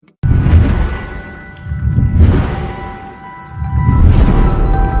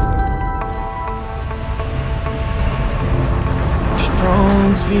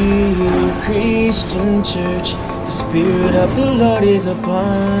Christian church. The Spirit of the Lord is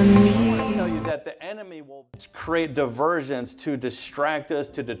upon me. I tell you that the enemy will create diversions to distract us,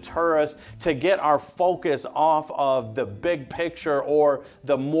 to deter us, to get our focus off of the big picture or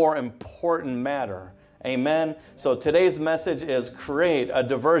the more important matter. Amen. So today's message is create a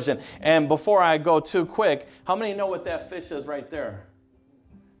diversion. And before I go too quick, how many know what that fish is right there?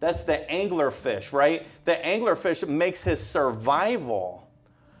 That's the anglerfish, right? The anglerfish makes his survival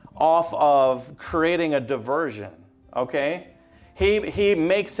off of creating a diversion, okay? He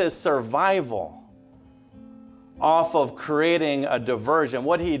makes his survival off of creating a diversion.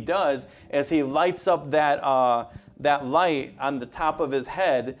 What he does is he lights up that light on the top of his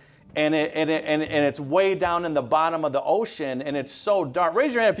head, and it's way down in the bottom of the ocean, and it's so dark.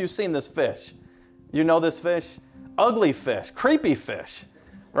 Raise your hand if you've seen this fish. You know this fish? Ugly fish, creepy fish.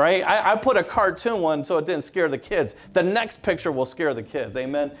 Right? I put a cartoon one so it didn't scare the kids. The next picture will scare the kids,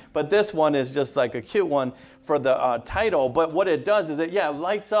 amen? But this one is just like a cute one for the title. But what it does is it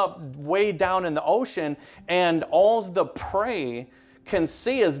lights up way down in the ocean, and all the prey can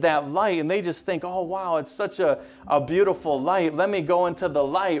see is that light, and they just think, oh wow, it's such a beautiful light. Let me go into the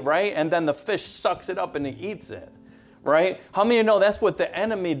light, right? And then the fish sucks it up and he eats it. Right? How many of you know that's what the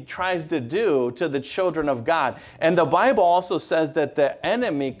enemy tries to do to the children of God? And the Bible also says that the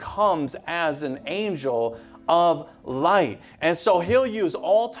enemy comes as an angel of light. And so he'll use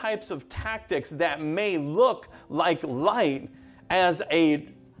all types of tactics that may look like light as a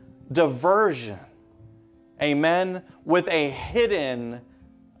diversion. Amen? With a hidden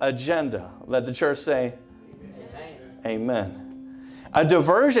agenda. Let the church say, Amen. Amen. A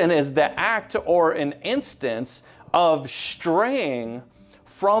diversion is the act or an instance of straying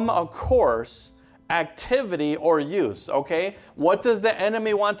from a course, activity, or use, okay? What does the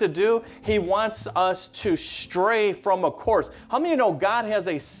enemy want to do? He wants us to stray from a course. How many of you know God has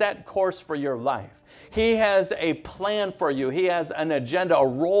a set course for your life? He has a plan for you. He has an agenda, a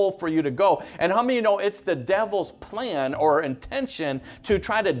role for you to go. And how many of you know it's the devil's plan or intention to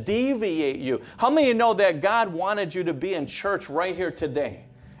try to deviate you? How many of you know that God wanted you to be in church right here today?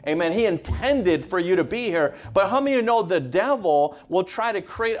 Amen. He intended for you to be here. But how many of you know the devil will try to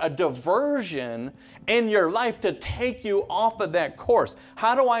create a diversion in your life to take you off of that course?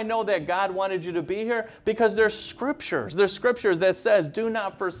 How do I know that God wanted you to be here? Because there's scriptures. There's scriptures that says, do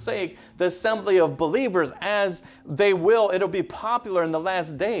not forsake the assembly of believers, as they will. It'll be popular in the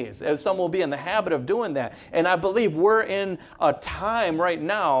last days, as some will be in the habit of doing that. And I believe we're in a time right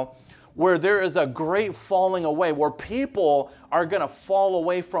now where there is a great falling away, where people are going to fall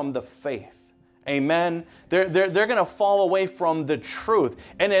away from the faith. Amen. They're going to fall away from the truth.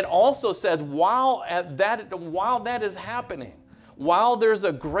 And it also says while that is happening, while there's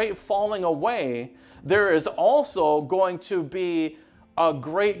a great falling away, there is also going to be a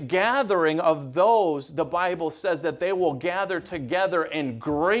great gathering of those. The Bible says that they will gather together in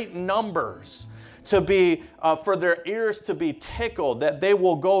great numbers, to be for their ears to be tickled, that they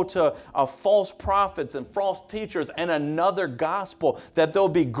will go to false prophets and false teachers and another gospel, that there'll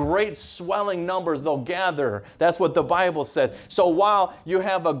be great swelling numbers they'll gather. That's what the Bible says. So while you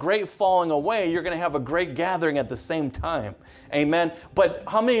have a great falling away, you're going to have a great gathering at the same time. Amen. But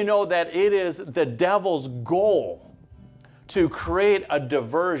how many of you know that it is the devil's goal to create a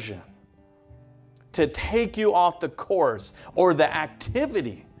diversion, to take you off the course or the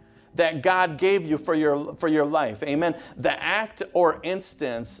activity that God gave you for your life? Amen. The act or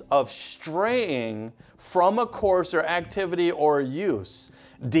instance of straying from a course or activity or use.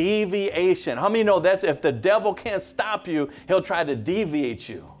 Deviation. How many know that's if the devil can't stop you, he'll try to deviate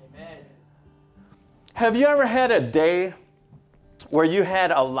you? Amen. Have you ever had a day where you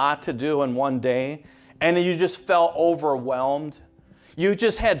had a lot to do in one day and you just felt overwhelmed? You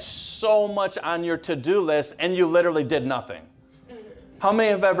just had so much on your to-do list and you literally did nothing. How many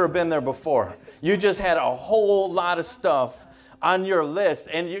have ever been there before? You just had a whole lot of stuff on your list,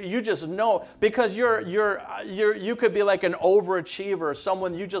 and you just know, because you could be like an overachiever,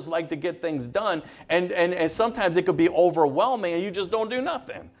 someone you just like to get things done, and sometimes it could be overwhelming and you just don't do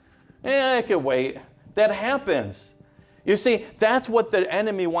nothing. It could wait. That happens. You see, that's what the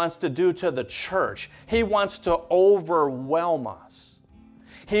enemy wants to do to the church. He wants to overwhelm us.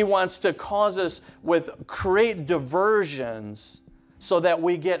 He wants to cause us create diversions so that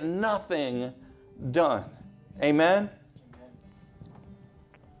we get nothing done. Amen?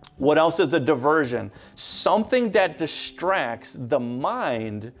 What else is a diversion? Something that distracts the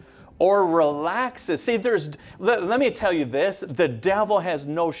mind or relaxes. See, let me tell you this. The devil has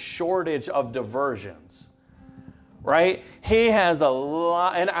no shortage of diversions. Right? He has a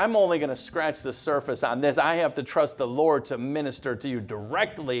lot, and I'm only going to scratch the surface on this. I have to trust the Lord to minister to you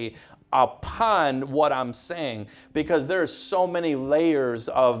directly upon what I'm saying, because there's so many layers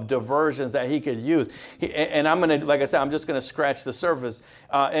of diversions that he could use. And I'm going to, like I said, I'm just going to scratch the surface.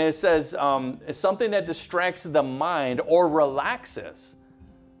 And it says it's something that distracts the mind or relaxes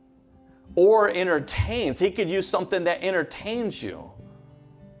or entertains. He could use something that entertains you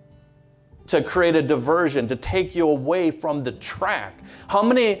to create a diversion, to take you away from the track. How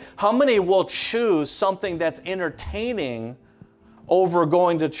many will choose something that's entertaining over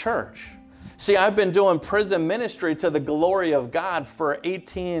going to church? See, I've been doing prison ministry to the glory of God for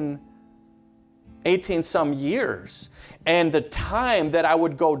 18 some years. And the time that I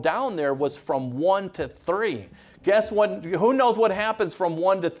would go down there was from 1 to 3. Guess what? Who knows what happens from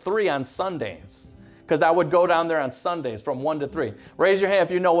 1 to 3 on Sundays? Because I would go down there on Sundays from 1 to 3. Raise your hand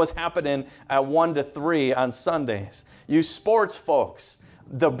if you know what's happening at 1 to 3 on Sundays. You sports folks,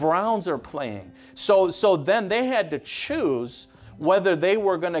 the Browns are playing. So then they had to choose whether they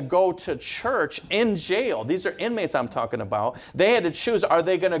were going to go to church in jail. These are inmates I'm talking about. They had to choose, are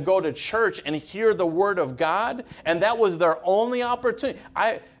they going to go to church and hear the word of God? And that was their only opportunity.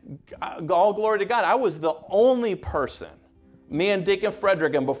 All glory to God, I was the only person. Me and Deacon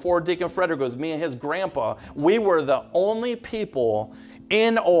Frederick, and before Deacon Frederick was me and his grandpa, we were the only people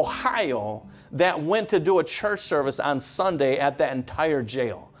in Ohio that went to do a church service on Sunday at that entire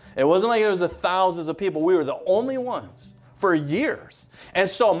jail. It wasn't like there was thousands of people. We were the only ones for years. And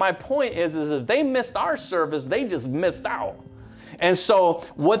so my point is if they missed our service, they just missed out. And so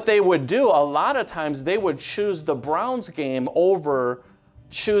what they would do, a lot of times they would choose the Browns game over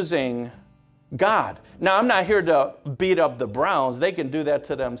choosing God. Now, I'm not here to beat up the Browns. They can do that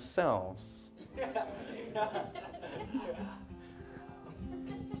to themselves.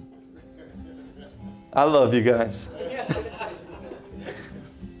 I love you guys.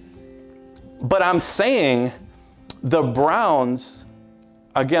 But I'm saying the Browns,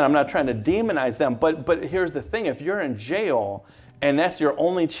 again, I'm not trying to demonize them, but here's the thing. If you're in jail and that's your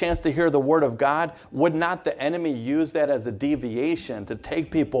only chance to hear the word of God, would not the enemy use that as a deviation to take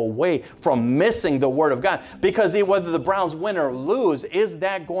people away from missing the word of God? Because whether the Browns win or lose, is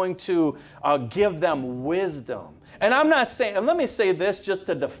that going to give them wisdom? And I'm not saying, and let me say this just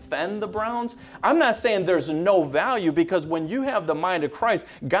to defend the Browns. I'm not saying there's no value, because when you have the mind of Christ,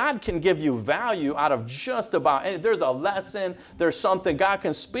 God can give you value out of just about anything. There's a lesson, there's something, God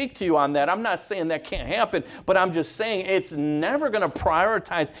can speak to you on that. I'm not saying that can't happen, but I'm just saying it's never going to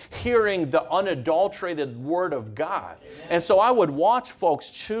prioritize hearing the unadulterated word of God. Amen. And so I would watch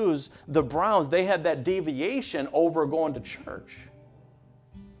folks choose the Browns. They had that deviation over going to church.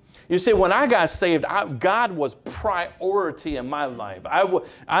 You see, when I got saved, God was priority in my life.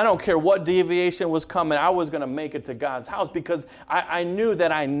 I don't care what deviation was coming. I was going to make it to God's house because I knew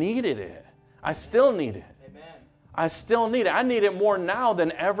that I needed it. I still need it. Amen. I still need it. I need it more now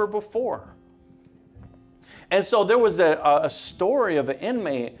than ever before. And so there was a story of an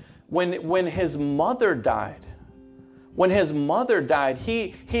inmate when his mother died. When his mother died,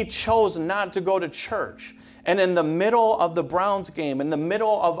 he chose not to go to church. And in the middle of the Browns game, in the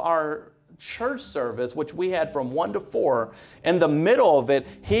middle of our church service, which we had from 1 to 4, in the middle of it,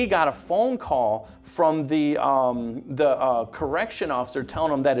 he got a phone call from the correction officer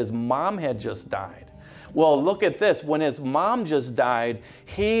telling him that his mom had just died. Well, look at this. When his mom just died,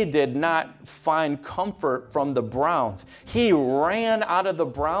 he did not find comfort from the Browns. He ran out of the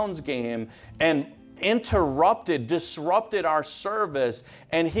Browns game and disrupted our service,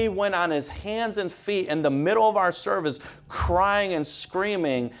 and he went on his hands and feet in the middle of our service crying and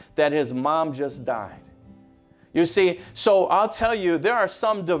screaming that his mom just died. You see, so I'll tell you, there are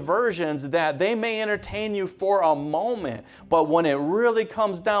some diversions that they may entertain you for a moment, but when it really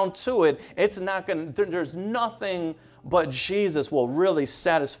comes down to it, it's not going to, there's nothing but Jesus will really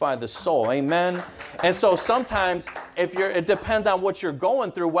satisfy the soul. Amen. And so sometimes it depends on what you're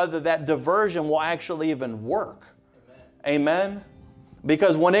going through, whether that diversion will actually even work. Amen.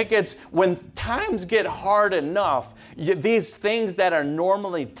 Because when times get hard enough, these things that are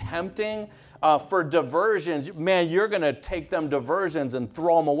normally tempting for diversions, man, you're going to take them diversions and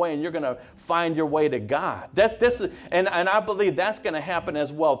throw them away, and you're going to find your way to God. And I believe that's going to happen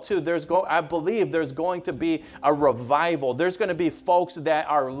as well too. I believe there's going to be a revival. There's going to be folks that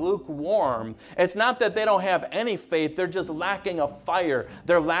are lukewarm. It's not that they don't have any faith. They're just lacking a fire.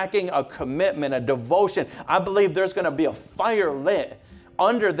 They're lacking a commitment, a devotion. I believe there's going to be a fire lit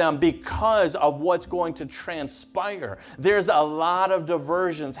under them because of what's going to transpire. There's a lot of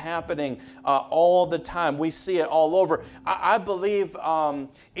diversions happening all the time. We see it all over. I believe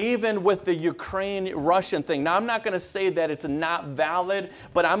even with the Ukraine-Russian thing, now I'm not going to say that it's not valid,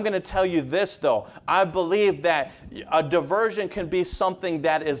 but I'm going to tell you this though. I believe that a diversion can be something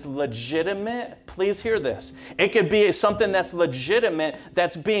that is legitimate. Please hear this. It could be something that's legitimate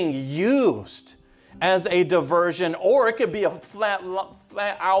that's being used as a diversion, or it could be a flat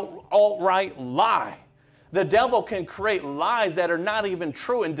out outright lie. The devil can create lies that are not even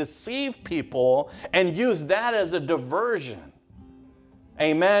true and deceive people and use that as a diversion.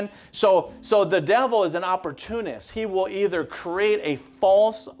 Amen. So the devil is an opportunist. He will either create a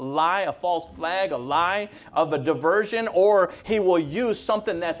false lie, a false flag, a lie of a diversion, or he will use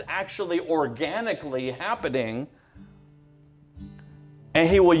something that's actually organically happening, and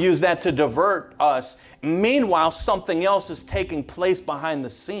he will use that to divert us. Meanwhile, something else is taking place behind the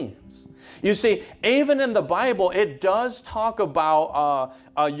scenes. You see, even in the Bible, it does talk about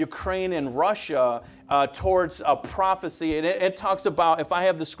Ukraine and Russia towards a prophecy. And it talks about, if I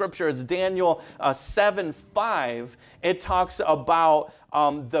have the scripture, it's Daniel 7:5. It talks about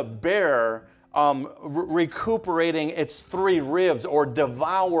the bear recuperating its 3 ribs or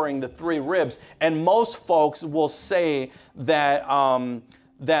devouring the 3 ribs. And most folks will say that,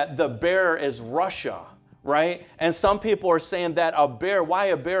 that the bear is Russia. Right? And some people are saying that a bear, why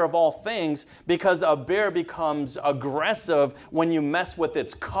a bear of all things? Because a bear becomes aggressive when you mess with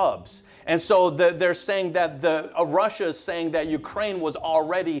its cubs. And so they're saying that Russia is saying that Ukraine was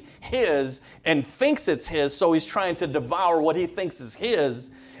already his and thinks it's his, so he's trying to devour what he thinks is his.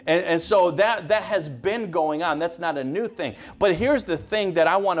 And so that has been going on. That's not a new thing. But here's the thing that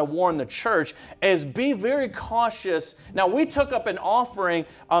I want to warn the church is be very cautious. Now, we took up an offering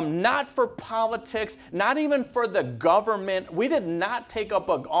not for politics, not even for the government. We did not take up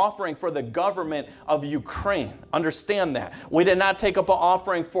an offering for the government of Ukraine. Understand that. We did not take up an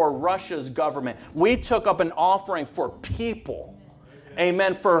offering for Russia's government. We took up an offering for people.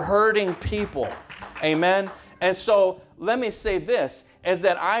 Amen. For hurting people. Amen. And so let me say this, is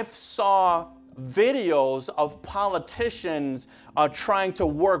that I saw videos of politicians trying to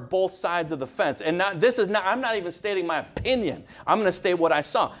work both sides of the fence. And I'm not even stating my opinion. I'm going to state what I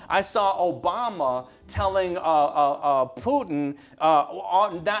saw. I saw Obama telling Putin,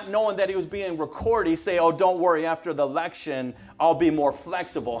 not knowing that he was being recorded, he say, oh, don't worry, after the election, I'll be more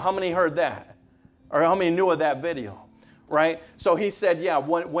flexible. How many heard that? Or how many knew of that video? Right? So he said, yeah,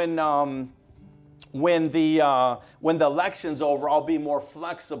 when the election's over, I'll be more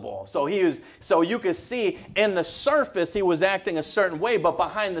flexible. So you could see in the surface he was acting a certain way, but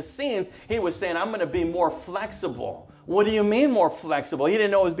behind the scenes he was saying, I'm going to be more flexible. What do you mean more flexible? He didn't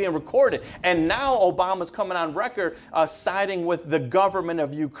know it was being recorded. And now Obama's coming on record siding with the government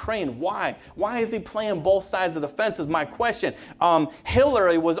of Ukraine. Why? Why is he playing both sides of the fence is my question.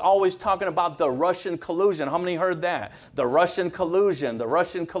 Hillary was always talking about the Russian collusion. How many heard that? The Russian collusion, the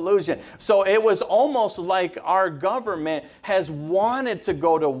Russian collusion. So it was almost like our government has wanted to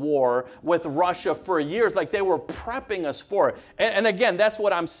go to war with Russia for years, like they were prepping us for it. And again, that's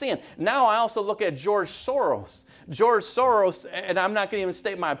what I'm seeing. Now I also look at George Soros. George Soros, and I'm not going to even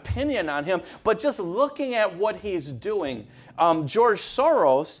state my opinion on him, but just looking at what he's doing, George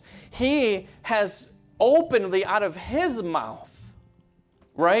Soros, he has openly out of his mouth,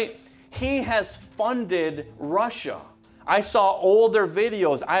 right? He has funded Russia. I saw older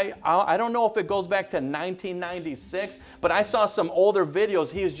videos. I don't know if it goes back to 1996, but I saw some older videos.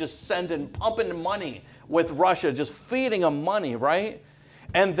 He was just pumping money with Russia, just feeding them money, right?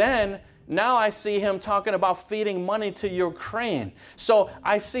 And then now I see him talking about feeding money to Ukraine. So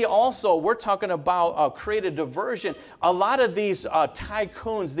I see also, we're talking about creative diversion. A lot of these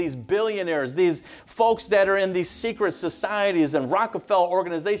tycoons, these billionaires, these folks that are in these secret societies and Rockefeller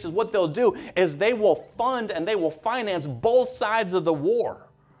organizations, what they'll do is they will fund and they will finance both sides of the war.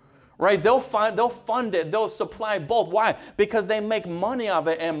 Right? They'll fund it. They'll supply both. Why? Because they make money of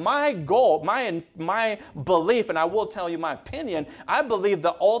it. And my goal, my belief, and I will tell you my opinion, I believe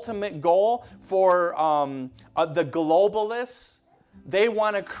the ultimate goal for the globalists, they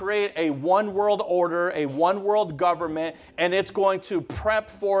want to create a one world order, a one world government, and it's going to prep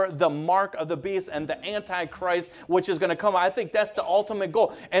for the mark of the beast and the Antichrist, which is going to come. I think that's the ultimate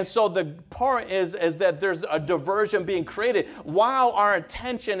goal. And so the part is that there's a diversion being created while our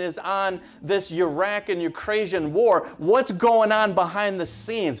attention is on this Iraq and Ukrainian war. What's going on behind the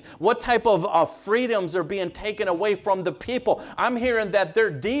scenes? What type of freedoms are being taken away from the people? I'm hearing that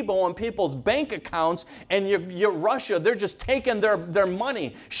they're deboing people's bank accounts, and Russia, they're just taking their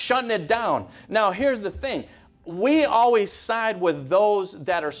money, shutting it down. Now, here's the thing. we always side with those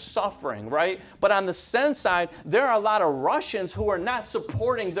that are suffering, right? But on the send side, there are a lot of Russians who are not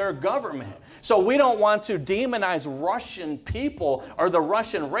supporting their government. So we don't want to demonize Russian people or the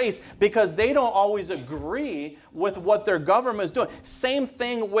Russian race because they don't always agree with what their government is doing. Same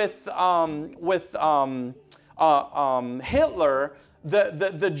thing with Hitler.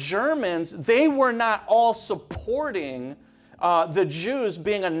 The Germans, they were not all supporting the Jews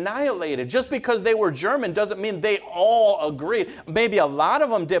being annihilated. Just because they were German doesn't mean they all agreed. Maybe a lot of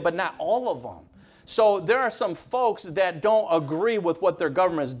them did, but not all of them. So there are some folks that don't agree with what their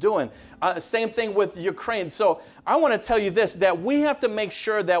government is doing. Same thing with Ukraine. So I want to tell you this, that we have to make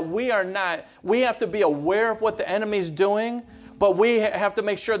sure that we have to be aware of what the enemy is doing, but we have to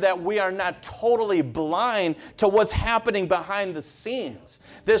make sure that we are not totally blind to what's happening behind the scenes.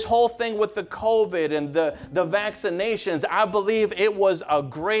 This whole thing with the COVID and the vaccinations, I believe it was a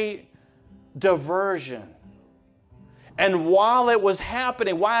great diversion. And while it was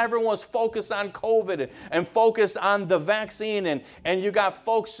happening, while everyone was focused on COVID and focused on the vaccine, and you got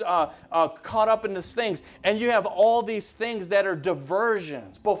folks caught up in these things, and you have all these things that are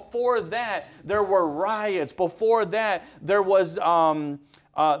diversions. Before that, there were riots. Before that, there was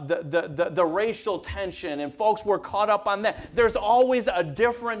the racial tension, and folks were caught up on that. There's always a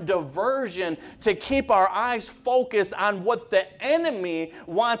different diversion to keep our eyes focused on what the enemy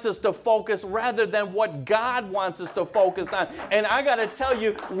wants us to focus rather than what God wants us to focus on. And I got to tell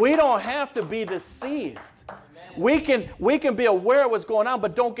you, we don't have to be deceived. We can be aware of what's going on,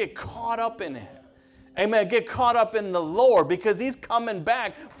 but don't get caught up in it. Amen. Get caught up in the Lord because he's coming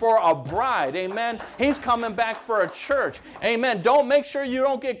back for a bride. Amen. He's coming back for a church. Amen. Don't make sure you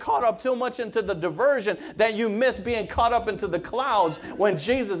don't get caught up too much into the diversion that you miss being caught up into the clouds when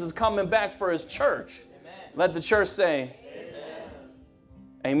Jesus is coming back for his church. Amen. Let the church say,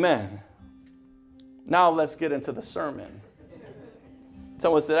 Amen. Amen. Now let's get into the sermon.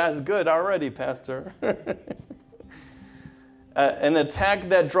 Someone said, that's good already, Pastor. An attack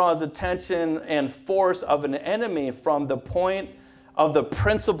that draws attention and force of an enemy from the point of the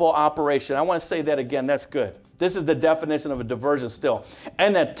principal operation. I want to say that again. That's good. This is the definition of a diversion still.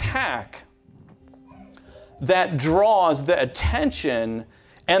 An attack that draws the attention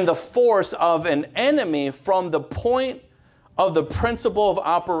and the force of an enemy from the point of the principle of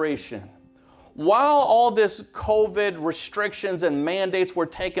operation. While all this COVID restrictions and mandates were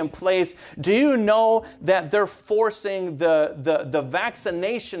taking place, do you know that they're forcing the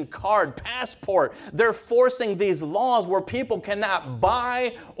vaccination card, passport, they're forcing these laws where people cannot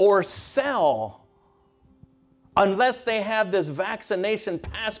buy or sell unless they have this vaccination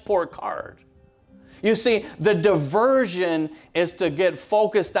passport card. You see, the diversion is to get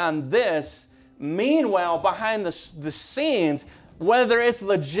focused on this. Meanwhile, behind the scenes, whether it's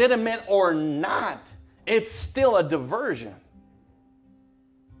legitimate or not, it's still a diversion.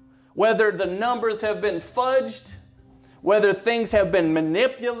 Whether the numbers have been fudged, whether things have been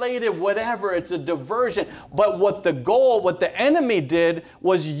manipulated, whatever, it's a diversion. But what the enemy did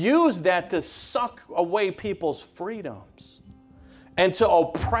was use that to suck away people's freedoms and to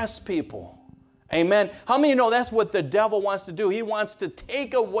oppress people. Amen. How many of you know that's what the devil wants to do? He wants to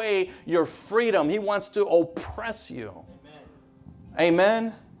take away your freedom. He wants to oppress you.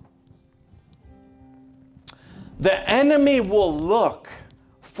 Amen. The enemy will look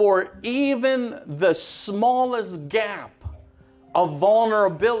for even the smallest gap of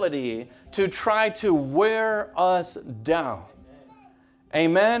vulnerability to try to wear us down.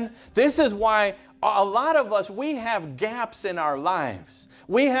 Amen. This is why a lot of us, we have gaps in our lives.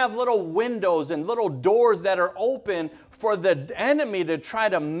 We have little windows and little doors that are open for the enemy to try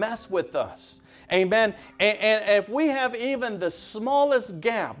to mess with us. Amen. And if we have even the smallest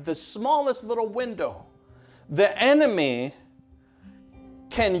gap, the smallest little window, the enemy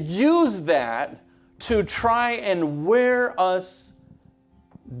can use that to try and wear us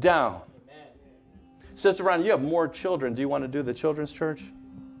down. Amen. Sister Ron, you have more children. Do you want to do the children's church?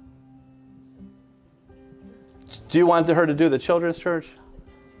 Do you want her to do the children's church?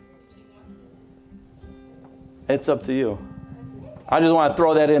 It's up to you. I just want to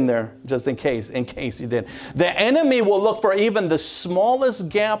throw that in there just in case you did. The enemy will look for even the smallest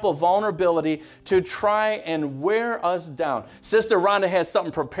gap of vulnerability to try and wear us down. Sister Rhonda has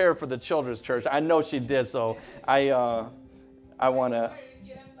something prepared for the children's church. I know she did, so I want to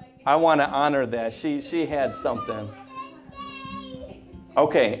honor that. She had something.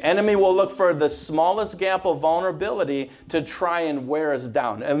 Okay, enemy will look for the smallest gap of vulnerability to try and wear us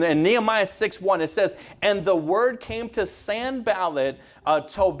down. And in Nehemiah 6:1 it says, and the word came to Sanballat,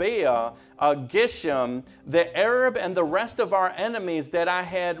 Tobiah, Geshem, the Arab, and the rest of our enemies that I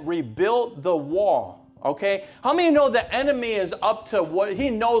had rebuilt the wall. Okay? How many know the enemy is up to what, he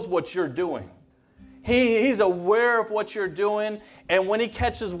knows what you're doing. He's aware of what you're doing, and when he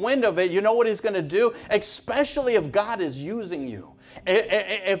catches wind of it, you know what he's going to do? Especially if God is using you.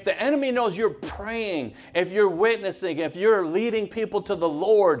 If the enemy knows you're praying, if you're witnessing, if you're leading people to the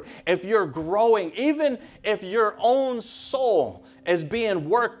Lord, if you're growing, even if your own soul is being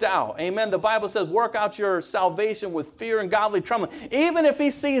worked out. Amen. The Bible says, work out your salvation with fear and godly trembling. Even if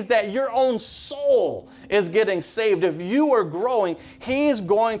he sees that your own soul is getting saved, if you are growing, he's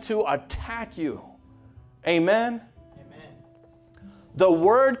going to attack you. Amen. The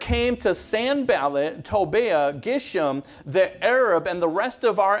word came to Sanballat, Tobiah, Geshem, the Arab, and the rest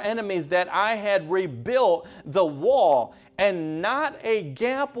of our enemies that I had rebuilt the wall, and not a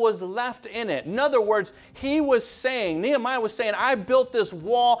gap was left in it. In other words, Nehemiah was saying, I built this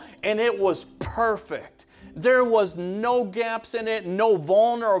wall and it was perfect. There was no gaps in it, no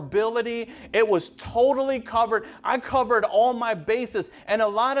vulnerability. It was totally covered. I covered all my bases. And a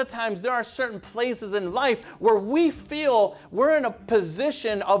lot of times there are certain places in life where we feel we're in a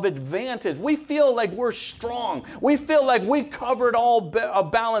position of advantage. We feel like we're strong. We feel like we covered all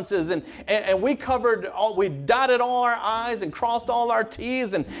balances and we dotted all our I's and crossed all our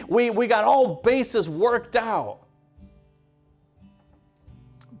T's, and we got all bases worked out.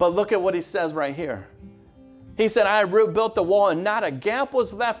 But look at what he says right here. He said, I rebuilt the wall and not a gap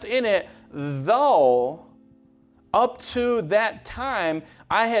was left in it, though up to that time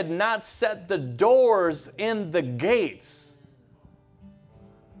I had not set the doors in the gates.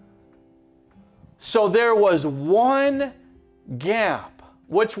 So there was one gap,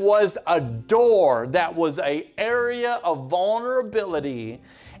 which was a door that was an area of vulnerability,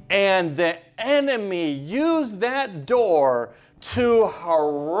 and the enemy used that door to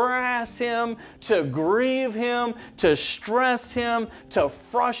harass him, to grieve him, to stress him, to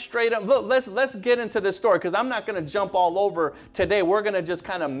frustrate him. Look, let's get into this story, because I'm not going to jump all over today. We're going to just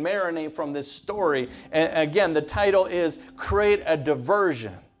kind of marinate from this story. And again, the title is Create a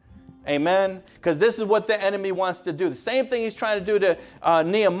Diversion. Amen? Because this is what the enemy wants to do. The same thing he's trying to do to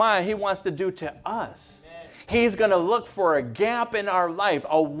Nehemiah, he wants to do to us. Amen. He's going to look for a gap in our life,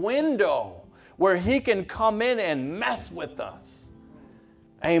 a window where he can come in and mess with us.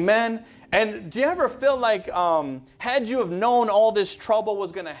 Amen? And do you ever feel like had you have known all this trouble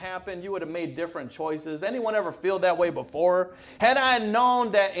was going to happen, you would have made different choices? Anyone ever feel that way before? Had I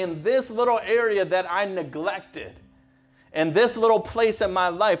known that in this little area that I neglected, in this little place in my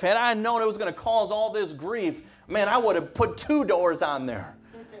life, had I known it was going to cause all this grief, man, I would have put 2 doors on there.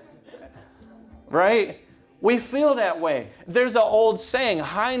 Right? We feel that way. There's an old saying,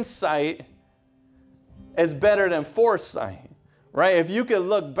 hindsight is better than foresight, right? If you could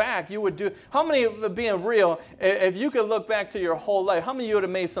look back, you would do, how many, being real, if you could look back to your whole life, how many of you would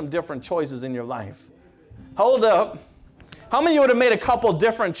have made some different choices in your life? Hold up. How many of you would have made a couple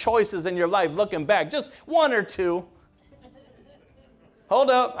different choices in your life looking back? Just 1 or 2. Hold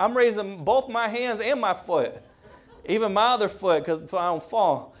up. I'm raising both my hands and my foot. Even my other foot, because I don't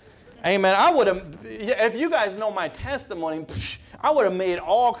fall. Amen. I would have, if you guys know my testimony, I would have made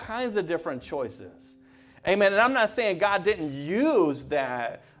all kinds of different choices. Amen. And I'm not saying God didn't use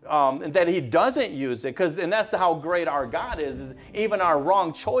that, that he doesn't use it, and that's how great our God is even our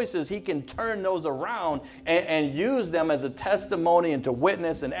wrong choices, he can turn those around and use them as a testimony and to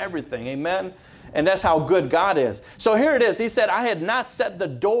witness and everything. Amen. And that's how good God is. So here it is. He said, I had not set the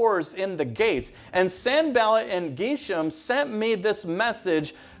doors in the gates. And Sanballat and Geshem sent me this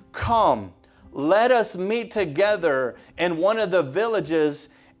message, come, let us meet together in one of the villages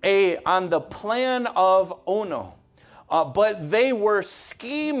on the plan of Ono. But they were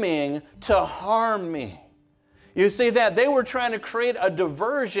scheming to harm me. You see that? They were trying to create a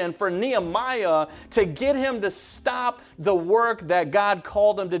diversion for Nehemiah to get him to stop the work that God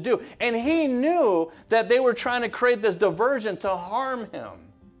called him to do. And he knew that they were trying to create this diversion to harm him.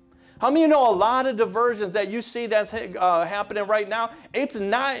 How many of you know a lot of diversions that you see that's happening right now? It's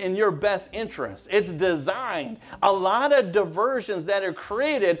not in your best interest. It's designed. A lot of diversions that are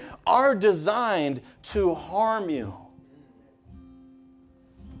created are designed to harm you.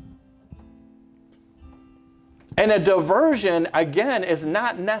 And a diversion, again, is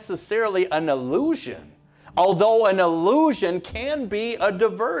not necessarily an illusion, although an illusion can be a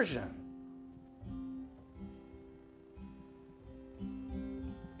diversion.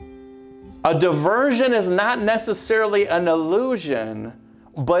 A diversion is not necessarily an illusion,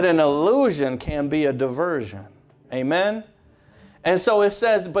 but an illusion can be a diversion. Amen? And so it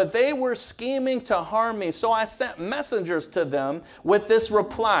says, but they were scheming to harm me. So I sent messengers to them with this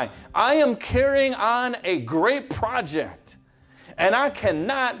reply. I am carrying on a great project, and I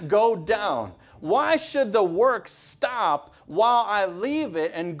cannot go down. Why should the work stop while I leave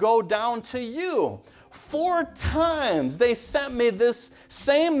it and go down to you? 4 times they sent me this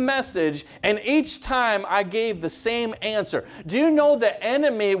same message, and each time I gave the same answer. Do you know the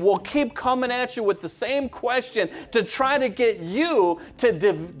enemy will keep coming at you with the same question to try to get you to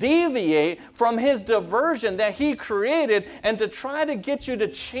deviate from his diversion that he created, and to try to get you to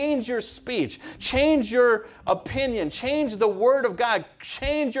change your speech, change your opinion, change the Word of God,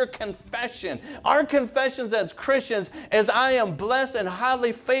 change your confession. Our confessions as Christians is, I am blessed and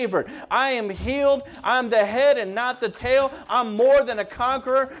highly favored. I am healed. I'm the head and not the tail. I'm more than a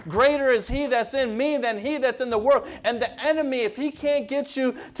conqueror. Greater is he that's in me than he that's in the world. And the enemy, if he can't get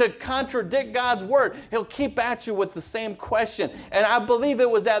you to contradict God's Word, he'll keep at you with the same question. And I believe it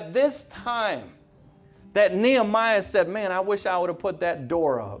was at this time that Nehemiah said, man, I wish I would have put that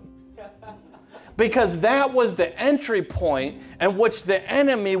door up. Because that was the entry point in which the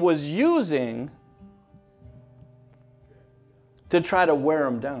enemy was using to try to wear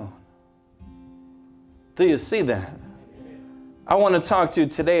him down. Do you see that? I want to talk to you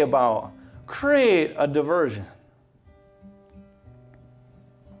today about create a diversion.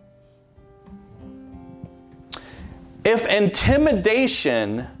 If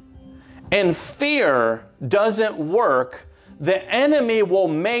intimidation and fear doesn't work, the enemy will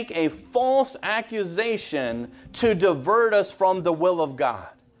make a false accusation to divert us from the will of God.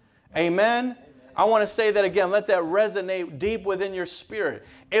 Amen? I want to say that again. Let that resonate deep within your spirit.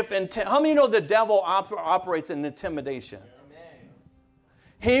 How many know the devil operates in intimidation?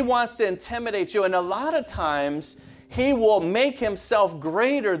 He wants to intimidate you, and a lot of times he will make himself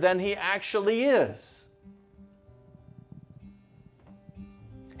greater than he actually is.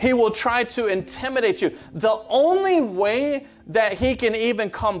 He will try to intimidate you. The only way that he can even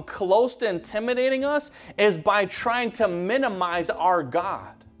come close to intimidating us is by trying to minimize our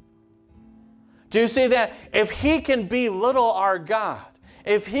God. Do you see that? If he can belittle our God,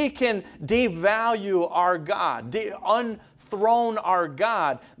 if he can devalue our God, unthrone our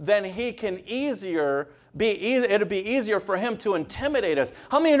God, then he can it'll be easier for him to intimidate us.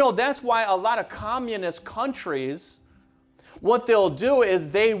 How many of you know that's why a lot of communist countries, what they'll do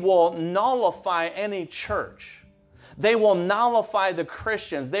is they will nullify any church. They will nullify the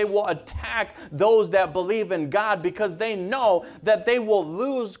Christians. They will attack those that believe in God because they know that they will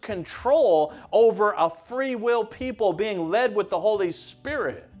lose control over a free will people being led with the Holy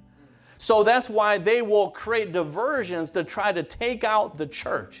Spirit. So that's why they will create diversions to try to take out the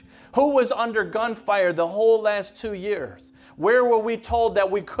church. Who was under gunfire the whole last 2 years? Where were we told that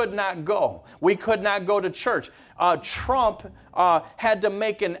we could not go? We could not go to church. Trump had to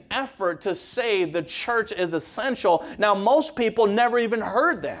make an effort to say the church is essential. Now, most people never even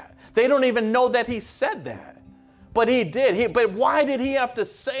heard that. They don't even know that he said that. But he did. But why did he have to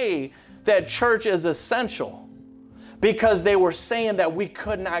say that church is essential? Because they were saying that we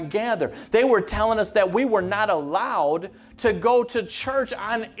could not gather. They were telling us that we were not allowed to go to church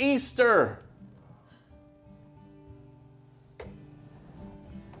on Easter.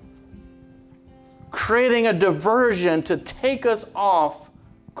 Creating a diversion to take us off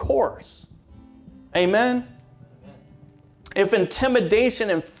course. Amen? If intimidation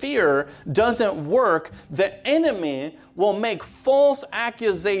and fear doesn't work, the enemy will make false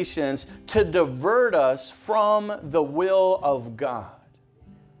accusations to divert us from the will of God.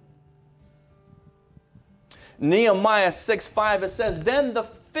 Nehemiah 6:5, it says, then the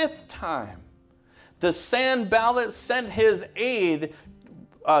 5th time, the Sanballat sent his aide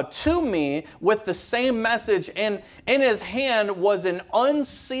to me with the same message, and in his hand was an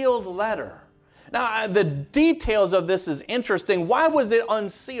unsealed letter. Now, the details of this is interesting. Why was it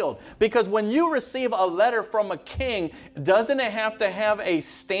unsealed? Because when you receive a letter from a king, doesn't it have to have a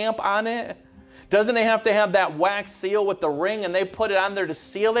stamp on it? Doesn't it have to have that wax seal with the ring and they put it on there to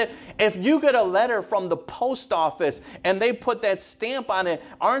seal it? If you get a letter from the post office and they put that stamp on it,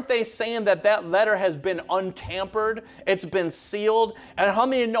 aren't they saying that that letter has been untampered? It's been sealed? And how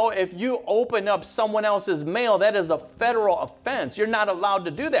many know if you open up someone else's mail, that is a federal offense? You're not allowed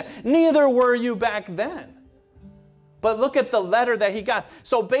to do that. Neither were you back then. But look at the letter that he got.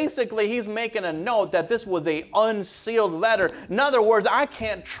 So basically, he's making a note that this was an unsealed letter. In other words, I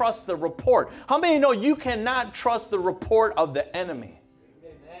can't trust the report. How many know you cannot trust the report of the enemy?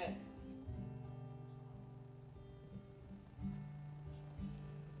 Amen.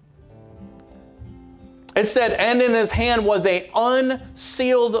 It said, and in his hand was an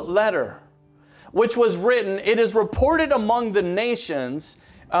unsealed letter, which was written, it is reported among the nations,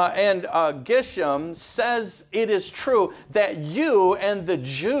 and Geshem says it is true that you and the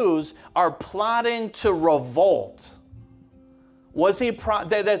Jews are plotting to revolt. Was he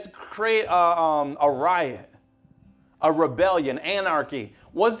that's create a riot, a rebellion, anarchy?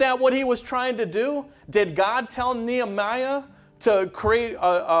 Was that what he was trying to do? Did God tell Nehemiah to create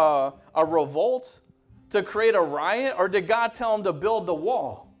a revolt, to create a riot, or did God tell him to build the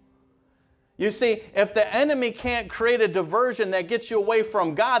wall? You see, if the enemy can't create a diversion that gets you away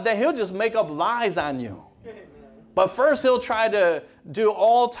from God, then he'll just make up lies on you. But first he'll try to do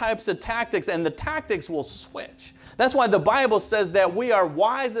all types of tactics, and the tactics will switch. That's why the Bible says that we are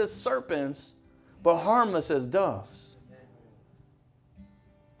wise as serpents, but harmless as doves.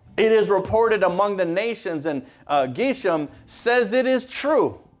 It is reported among the nations, and Geshem says it is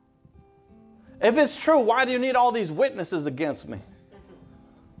true. If it's true, why do you need all these witnesses against me?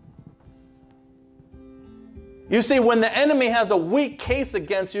 You see, when the enemy has a weak case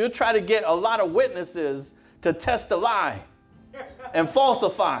against you, you try to get a lot of witnesses to test a lie and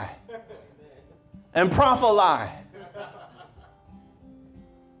falsify and prophesy.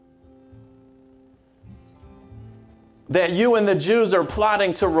 That you and the Jews are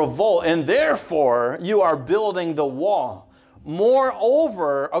plotting to revolt, and therefore you are building the wall.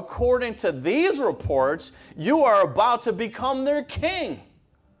 Moreover, according to these reports, you are about to become their king.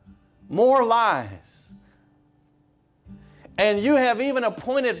 More lies. And you have even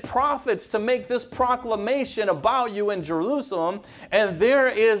appointed prophets to make this proclamation about you in Jerusalem. And there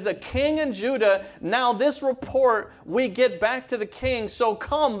is a king in Judah. Now this report, we get back to the king. So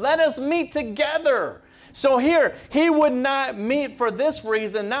come, let us meet together. So here, he would not meet for this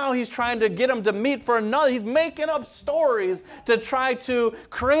reason. Now he's trying to get him to meet for another. He's making up stories to try to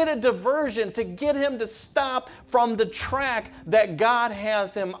create a diversion, to get him to stop from the track that God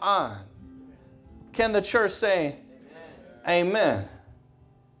has him on. Can the church say amen? Amen.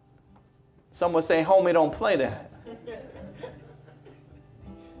 Some would say, homie, don't play that.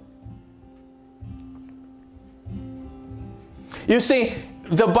 You see,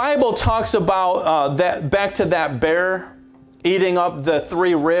 the Bible talks about that, back to that bear eating up the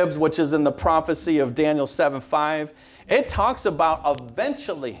 3 ribs, which is in the prophecy of Daniel 7:5. It talks about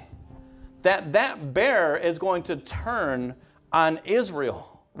eventually that bear is going to turn on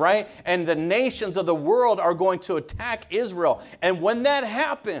Israel, right? And the nations of the world are going to attack Israel. And when that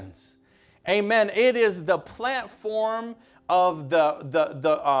happens, amen, it is the platform of the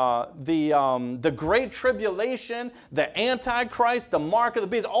Great Tribulation, the Antichrist, the mark of the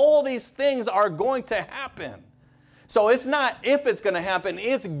beast. All these things are going to happen. So it's not if it's going to happen,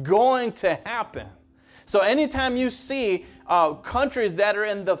 it's going to happen. So anytime you see countries that are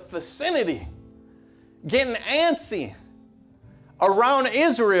in the vicinity getting antsy around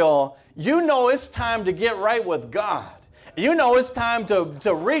Israel, you know it's time to get right with God. You know it's time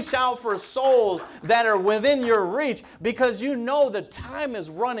to reach out for souls that are within your reach, because you know the time is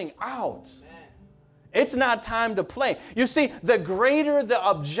running out. It's not time to play. You see, the greater the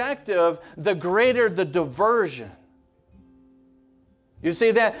objective, the greater the diversion. You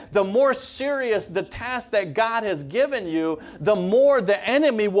see that the more serious the task that God has given you, the more the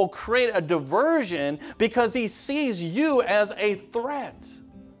enemy will create a diversion because he sees you as a threat.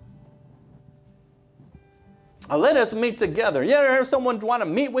 Let us meet together. You ever heard someone want to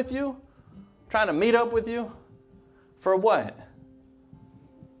meet with you? Trying to meet up with you? For what?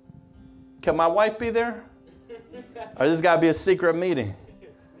 Can my wife be there? Or this got to be a secret meeting?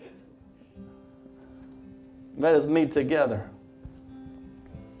 Let us meet together.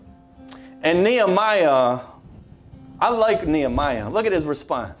 And Nehemiah, I like Nehemiah. Look at his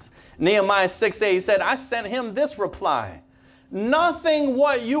response. Nehemiah 6:8, he said, I sent him this reply. Nothing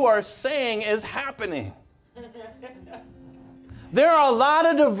what you are saying is happening. There are a lot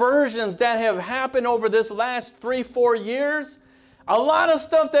of diversions that have happened over this last 3-4 years. A lot of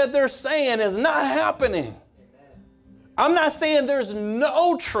stuff that they're saying is not happening. I'm not saying there's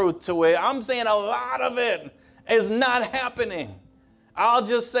no truth to it. I'm saying a lot of it is not happening. I'll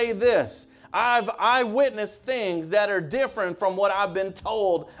just say this. I've eyewitnessed things that are different from what I've been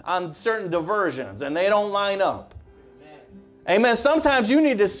told on certain diversions, and they don't line up. Amen. Sometimes you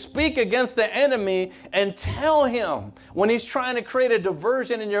need to speak against the enemy and tell him when he's trying to create a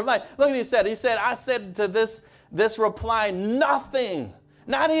diversion in your life. Look what he said. He said, I said to this reply, nothing,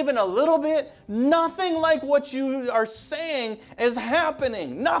 not even a little bit, nothing like what you are saying is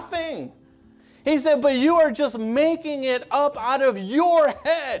happening. Nothing. He said, but you are just making it up out of your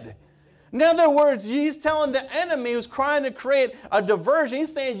head. In other words, he's telling the enemy who's trying to create a diversion,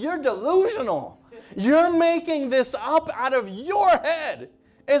 he's saying, you're delusional. You're making this up out of your head.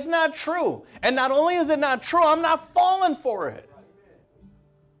 It's not true. And not only is it not true, I'm not falling for it.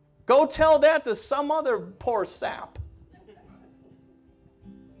 Go tell that to some other poor sap.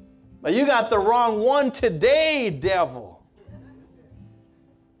 But you got the wrong one today, devil.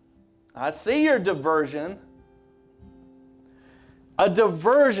 I see your diversion. A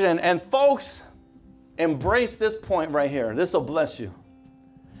diversion, and folks, embrace this point right here. This will bless you.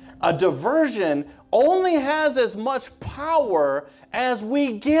 A diversion only has as much power as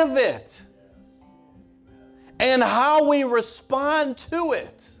we give it and how we respond to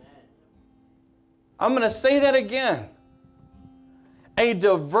it. I'm going to say that again. A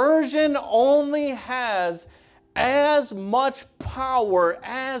diversion only has as much power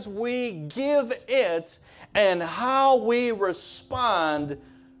as we give it and how we respond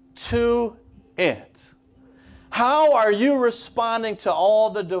to it. How are you responding to all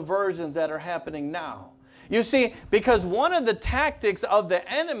the diversions that are happening now? You see, because one of the tactics of the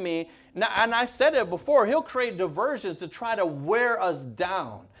enemy, and I said it before, he'll create diversions to try to wear us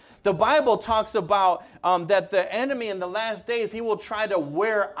down. The Bible talks about that the enemy in the last days, he will try to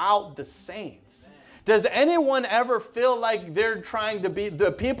wear out the saints. Does anyone ever feel like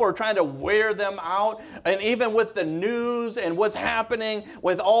the people are trying to wear them out? And even with the news and what's happening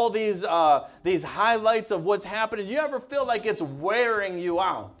with all these highlights of what's happening, do you ever feel like it's wearing you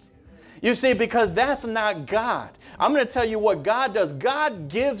out? You see, because that's not God. I'm going to tell you what God does. God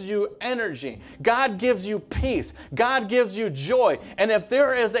gives you energy. God gives you peace. God gives you joy. And if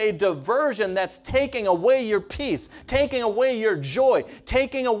there is a diversion that's taking away your peace, taking away your joy,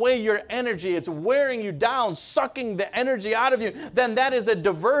 taking away your energy, it's wearing you down, sucking the energy out of you, then that is a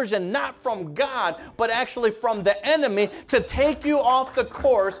diversion not from God, but actually from the enemy to take you off the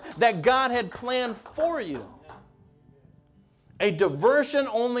course that God had planned for you. A diversion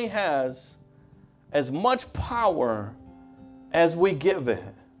only has as much power as we give it.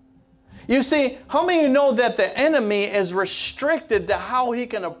 You see, how many of you know that the enemy is restricted to how he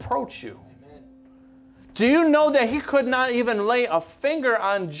can approach you? Amen. Do you know that he could not even lay a finger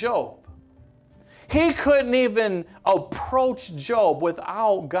on Job? He couldn't even approach Job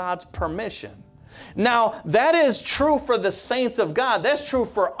without God's permission. Now, that is true for the saints of God. That's true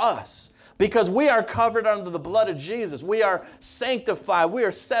for us. Because we are covered under the blood of Jesus. We are sanctified. We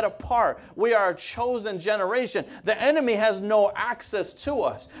are set apart. We are a chosen generation. The enemy has no access to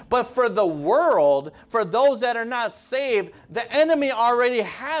us. But for the world, for those that are not saved, the enemy already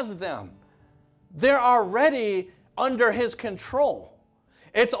has them. They're already under his control.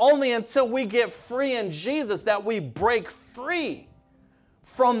 It's only until we get free in Jesus that we break free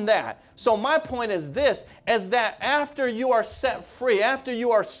from that. So my point is this, is that after you are set free, after you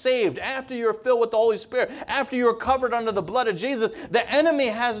are saved, after you're filled with the Holy Spirit, after you're covered under the blood of Jesus, the enemy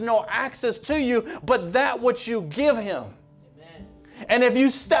has no access to you but that which you give him. Amen. And if you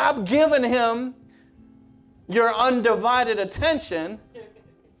stop giving him your undivided attention,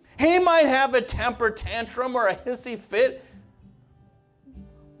 he might have a temper tantrum or a hissy fit,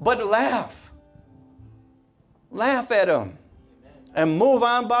 but laugh. Laugh at him. And move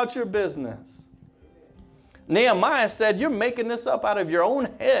on about your business. Nehemiah said, you're making this up out of your own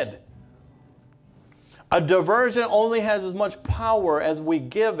head. A diversion only has as much power as we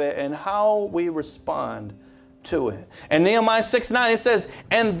give it and how we respond to it. And Nehemiah 6:9, it says,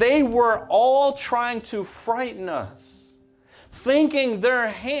 and they were all trying to frighten us, thinking their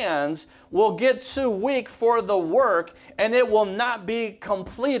hands will get too weak for the work and it will not be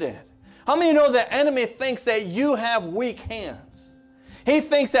completed. How many know the enemy thinks that you have weak hands? He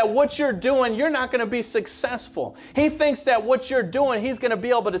thinks that what you're doing, you're not going to be successful. He thinks that what you're doing, he's going to be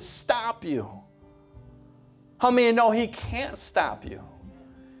able to stop you. How many know he can't stop you?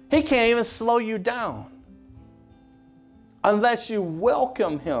 He can't even slow you down unless you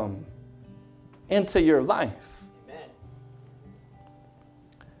welcome him into your life. Amen.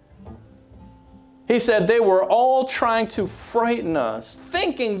 He said they were all trying to frighten us,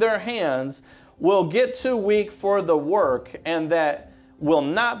 thinking their hands will get too weak for the work and that will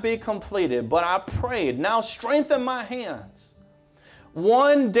not be completed. But I prayed, now strengthen my hands.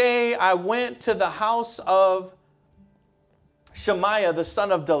 One day I went to the house of Shemaiah, the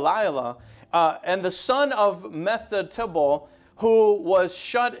son of Delilah, and the son of Methetibel, who was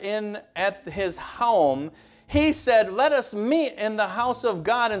shut in at his home. He said, let us meet in the house of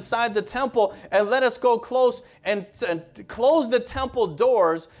God inside the temple, and let us go close and close the temple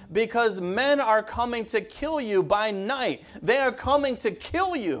doors, because men are coming to kill you by night. They are coming to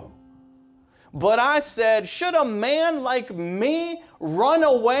kill you. But I said, should a man like me run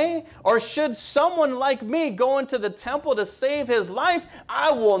away? Or should someone like me go into the temple to save his life?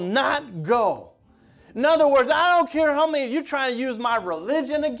 I will not go. In other words, I don't care how many, you're trying to use my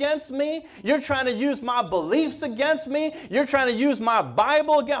religion against me. You're trying to use my beliefs against me. You're trying to use my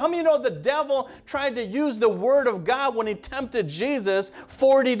Bible against. How many know the devil tried to use the word of God when he tempted Jesus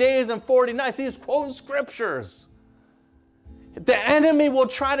 40 days and 40 nights? He was quoting scriptures. The enemy will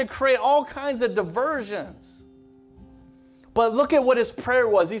try to create all kinds of diversions. But look at what his prayer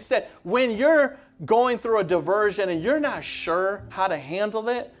was. He said, when you're going through a diversion and you're not sure how to handle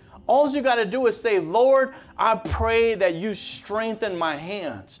it, all you got to do is say, Lord, I pray that you strengthen my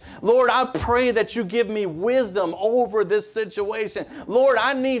hands. Lord, I pray that you give me wisdom over this situation. Lord,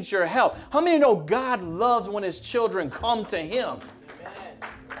 I need your help. How many know God loves when his children come to him?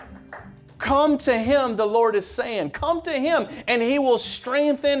 Come to him, the Lord is saying. Come to him and he will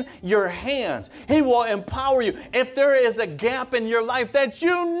strengthen your hands. He will empower you. If there is a gap in your life that you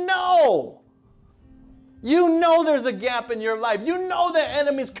know there's a gap in your life. You know the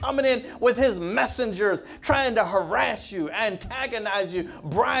enemy's coming in with his messengers trying to harass you, antagonize you,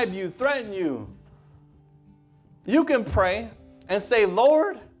 bribe you, threaten you. You can pray and say,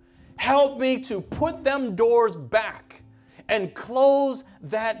 Lord, help me to put them doors back and close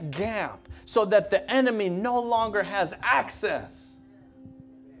that gap so that the enemy no longer has access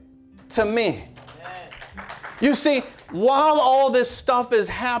to me. You see, while all this stuff is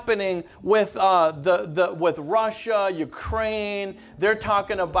happening with with Russia, Ukraine, they're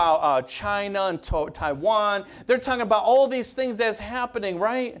talking about China and Taiwan. They're talking about all these things that's happening,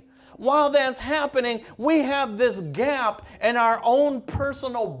 right? While that's happening, we have this gap in our own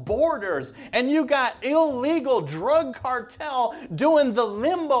personal borders. And you got illegal drug cartel doing the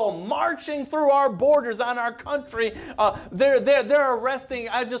limbo, marching through our borders on our country. They're arresting,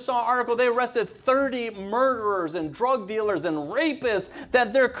 I just saw an article, they arrested 30 murderers and drug dealers and rapists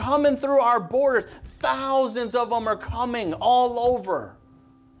that they're coming through our borders. Thousands of them are coming all over.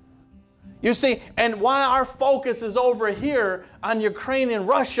 You see, and while our focus is over here on Ukraine and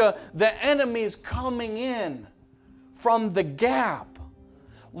Russia, the enemy's coming in from the gap.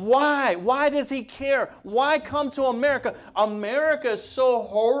 Why? Why does he care? Why come to America? America is so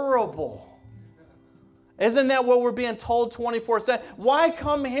horrible. Isn't that what we're being told 24/7? Why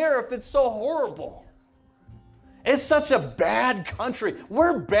come here if it's so horrible? It's such a bad country.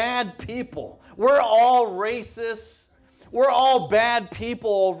 We're bad people. We're all racists. We're all bad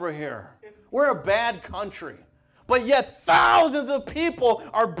people over here. We're a bad country. But yet thousands of people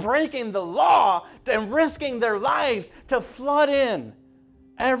are breaking the law and risking their lives to flood in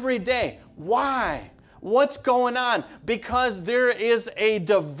every day. Why? What's going on? Because there is a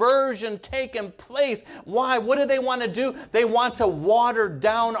diversion taking place. Why? What do they want to do? They want to water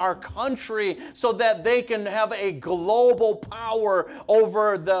down our country so that they can have a global power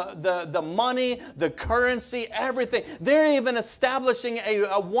over the money, the currency, everything. They're even establishing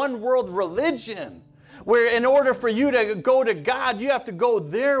a one world religion, where in order for you to go to God, you have to go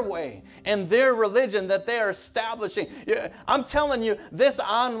their way and their religion that they are establishing. I'm telling you, this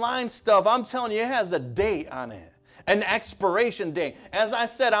online stuff, I'm telling you, it has a date on it, an expiration date. As I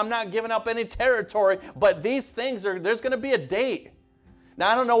said, I'm not giving up any territory, but these things there's going to be a date.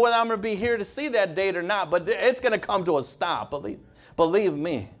 Now, I don't know whether I'm going to be here to see that date or not, but it's going to come to a stop, believe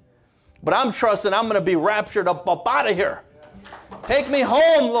me. But I'm trusting I'm going to be raptured up out of here. Take me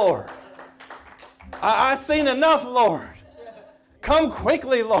home, Lord. I've seen enough, Lord. Come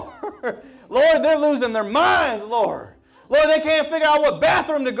quickly, Lord. Lord, they're losing their minds, Lord. Lord, they can't figure out what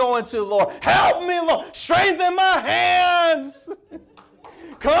bathroom to go into, Lord. Help me, Lord. Strengthen my hands.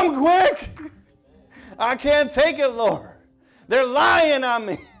 Come quick. I can't take it, Lord. They're lying on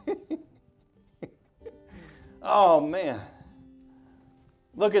me. Oh, man.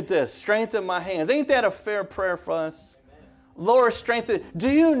 Look at this. Strengthen my hands. Ain't that a fair prayer for us? Lord, strengthen. Do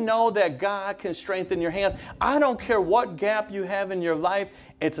you know that God can strengthen your hands? I don't care what gap you have in your life.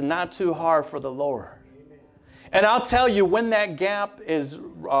 It's not too hard for the Lord. Amen. And I'll tell you, when that gap is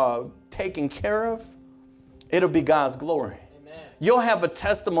taken care of, it'll be God's glory. Amen. You'll have a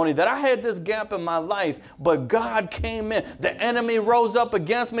testimony that I had this gap in my life, but God came in. The enemy rose up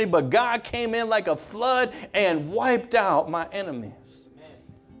against me, but God came in like a flood and wiped out my enemies.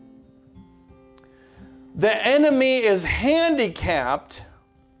 The enemy is handicapped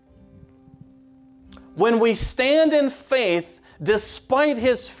when we stand in faith despite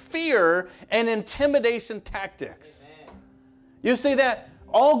his fear and intimidation tactics. Amen. You see that?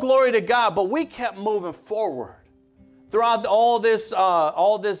 All glory to God, but we kept moving forward. Throughout all this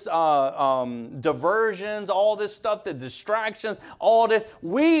diversions, all this stuff, the distractions, all this,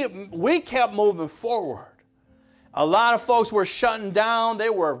 we kept moving forward. A lot of folks were shutting down. They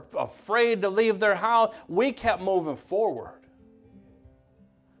were afraid to leave their house. We kept moving forward.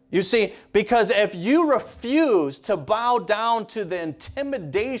 You see, because if you refuse to bow down to the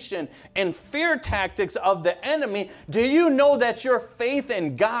intimidation and fear tactics of the enemy, do you know that your faith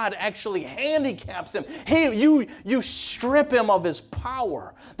in God actually handicaps him? You strip him of his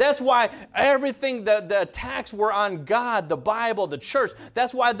power. That's why everything, the attacks were on God, the Bible, the church.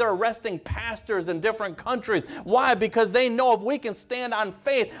 That's why they're arresting pastors in different countries. Why? Because they know if we can stand on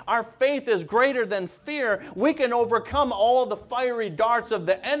faith, our faith is greater than fear. We can overcome all the fiery darts of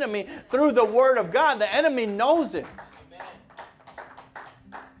the enemy through the Word of God. The enemy knows it. Amen.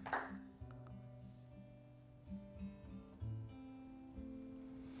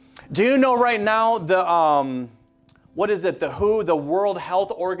 Do you know right now the WHO, the World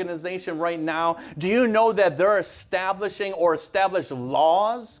Health Organization right now, do you know that they're establishing or established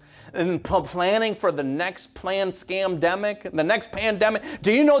laws and planning for the next planned scamdemic, the next pandemic?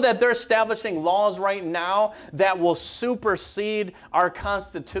 Do you know that they're establishing laws right now that will supersede our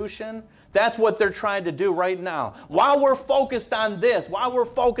Constitution? That's what they're trying to do right now. While we're focused on this,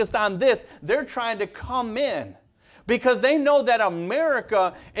 they're trying to come in. Because they know that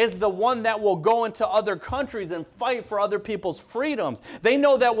America is the one that will go into other countries and fight for other people's freedoms. They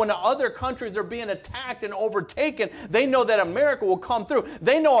know that when other countries are being attacked and overtaken, they know that America will come through.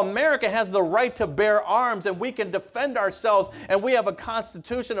 They know America has the right to bear arms and we can defend ourselves and we have a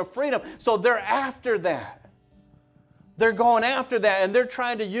constitution of freedom. So they're after that. They're going after that, and they're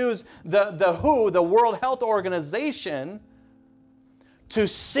trying to use the WHO, the World Health Organization, to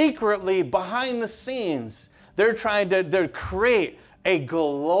secretly, behind the scenes, they're trying to create a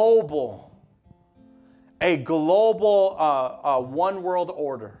global one world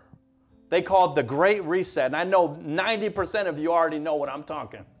order. They call it the Great Reset. And I know 90% of you already know what I'm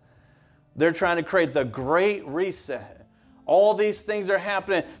talking. They're trying to create the Great Reset. All these things are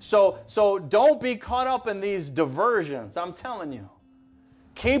happening. So don't be caught up in these diversions. I'm telling you.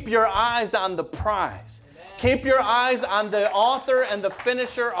 Keep your eyes on the prize. Keep your eyes on the author and the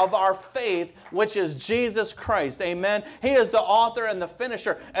finisher of our faith, which is Jesus Christ. Amen. He is the author and the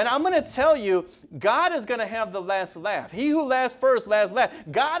finisher. And I'm going to tell you, God is going to have the last laugh. He who laughs first, last laugh.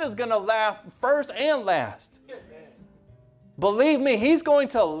 God is going to laugh first and last. Amen. Believe me, he's going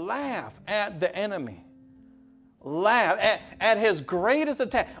to laugh at the enemy. Laugh at his greatest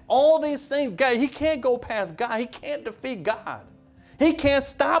attack. All these things, God, he can't go past God. He can't defeat God. He can't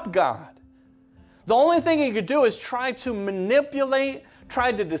stop God. The only thing he could do is try to manipulate,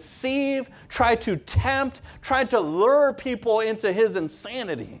 try to deceive, try to tempt, try to lure people into his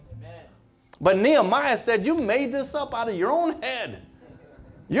insanity. Amen. But Nehemiah said, you made this up out of your own head.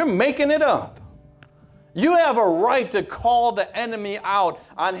 You're making it up. You have a right to call the enemy out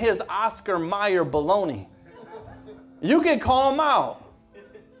on his Oscar Mayer baloney. You can call him out.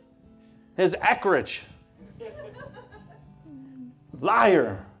 His Eckrich.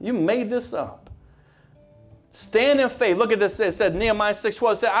 Liar. You made this up. Stand in faith. Look at this. It said, Nehemiah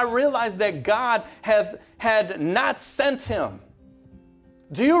 6:12 said, I realized that God had not sent him.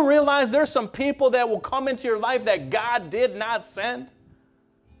 Do you realize there's some people that will come into your life that God did not send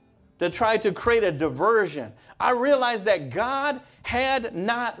to try to create a diversion? I realized that God had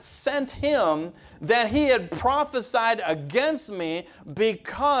not sent him, that he had prophesied against me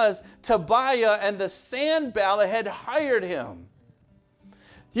because Tobiah and the Sanballat had hired him.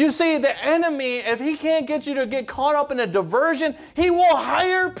 You see, the enemy, if he can't get you to get caught up in a diversion, he will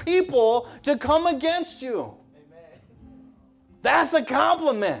hire people to come against you. Amen. That's a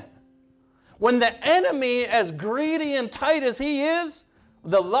compliment. When the enemy, as greedy and tight as he is,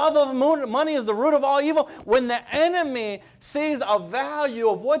 the love of money is the root of all evil. When the enemy sees a value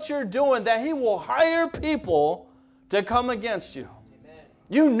of what you're doing, that he will hire people to come against you. Amen.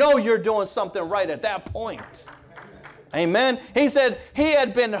 You know you're doing something right at that point. Amen. He said he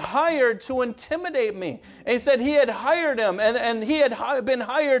had been hired to intimidate me. He said he had hired him, and he had been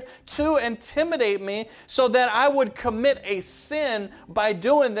hired to intimidate me so that I would commit a sin by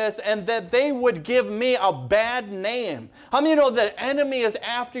doing this and that they would give me a bad name. How many know the enemy is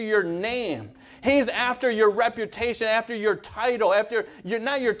after your name? He's after your reputation, after your title, after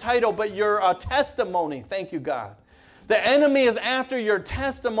not your title, but your testimony. Thank you, God. The enemy is after your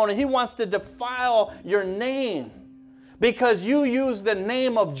testimony. He wants to defile your name, because you use the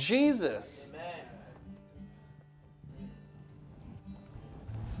name of Jesus. Amen.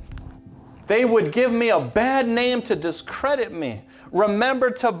 They would give me a bad name to discredit me.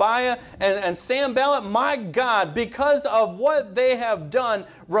 Remember Tobiah and Sanballat? My God, because of what they have done,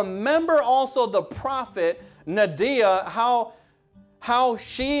 remember also the prophet Noadiah, how how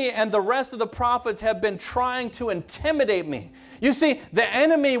she and the rest of the prophets have been trying to intimidate me. You see, the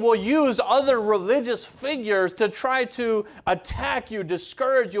enemy will use other religious figures to try to attack you,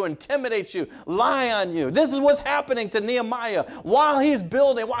 discourage you, intimidate you, lie on you. This is what's happening to Nehemiah while he's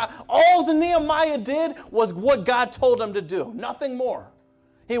building. All Nehemiah did was what God told him to do, nothing more.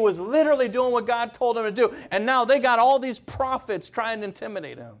 He was literally doing what God told him to do. And now they got all these prophets trying to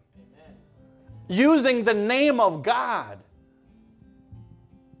intimidate him, amen, using the name of God.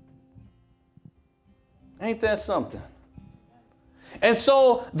 Ain't that something? And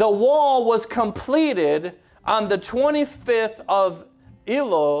so the wall was completed on the 25th of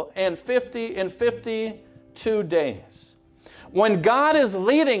Elul in 52 days. When God is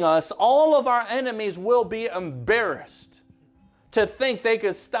leading us, all of our enemies will be embarrassed to think they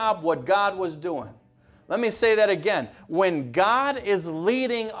could stop what God was doing. Let me say that again. When God is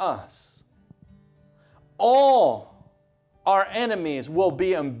leading us, all our enemies will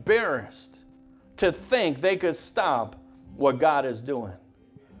be embarrassed to think they could stop what God is doing.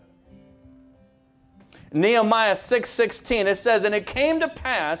 Nehemiah 6:16, it says, and it came to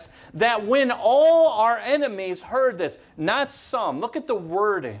pass that when all our enemies heard this, not some, look at the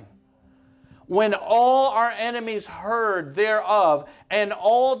wording. When all our enemies heard thereof, and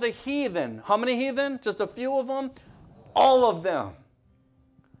all the heathen, how many heathen? Just a few of them? All of them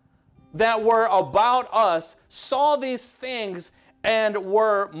that were about us saw these things and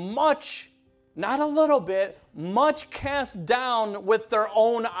were much, not a little bit, much cast down with their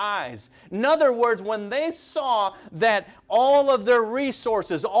own eyes. In other words, when they saw that all of their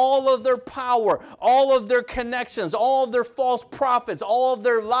resources, all of their power, all of their connections, all of their false prophets, all of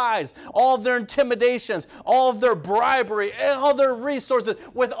their lies, all of their intimidations, all of their bribery, all their resources,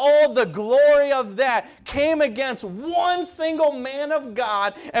 with all the glory of that, came against one single man of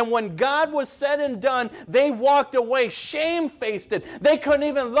God, and when God was said and done, they walked away shamefaced. They couldn't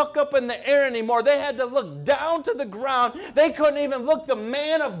even look up in the air anymore. They had to look down to the ground. They couldn't even look the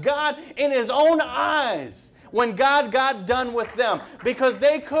man of God in his own eyes when God got done with them, because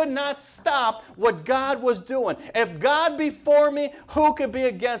they could not stop what God was doing. If God be for me, who could be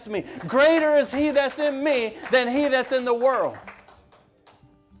against me? Greater is he that's in me than he that's in the world.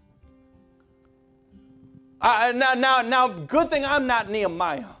 Now, good thing I'm not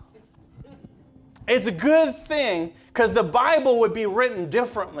Nehemiah. It's a good thing, because the Bible would be written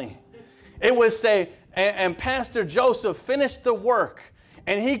differently. It would say, and Pastor Joseph finished the work,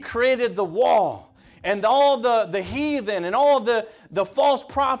 and he created the wall. And all the heathen and all the false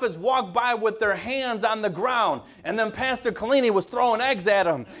prophets walked by with their hands on the ground. And then Pastor Collini was throwing eggs at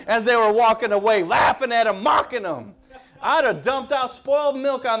them as they were walking away, laughing at them, mocking them. I'd have dumped out spoiled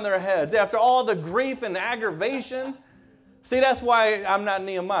milk on their heads after all the grief and aggravation. See, that's why I'm not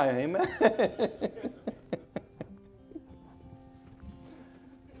Nehemiah, amen?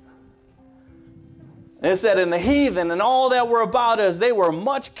 It said, and the heathen and all that were about us, they were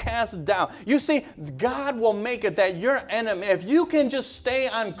much cast down. You see, God will make it that your enemy, if you can just stay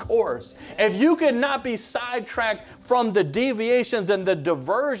on course, if you can not be sidetracked from the deviations and the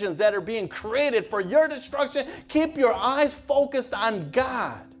diversions that are being created for your destruction, keep your eyes focused on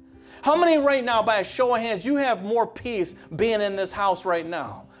God. How many right now, by a show of hands, you have more peace being in this house right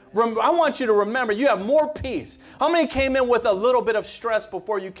now? I want you to remember, you have more peace. How many came in with a little bit of stress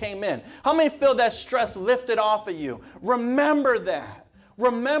before you came in? How many feel that stress lifted off of you? Remember that.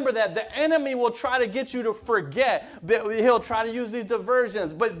 Remember that the enemy will try to get you to forget. He'll try to use these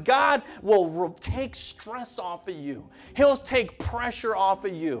diversions, but God will take stress off of you. He'll take pressure off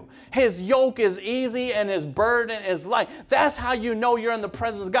of you. His yoke is easy and his burden is light. That's how you know you're in the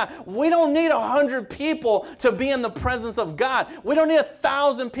presence of God. We don't need 100 people to be in the presence of God. We don't need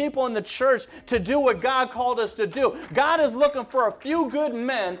 1,000 people in the church to do what God called us to do. God is looking for a few good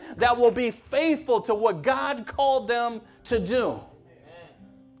men that will be faithful to what God called them to do.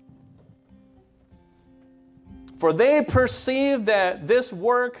 For they perceived that this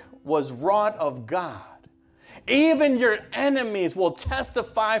work was wrought of God. Even your enemies will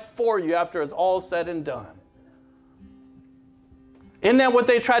testify for you after it's all said and done. Isn't that what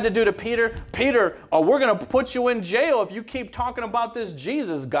they tried to do to Peter? Peter, we're going to put you in jail if you keep talking about this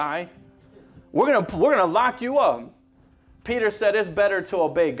Jesus guy. We're going to lock you up. Peter said, it's better to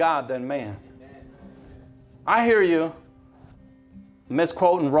obey God than man. I hear you.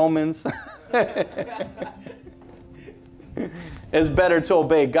 Misquoting Romans. It's better to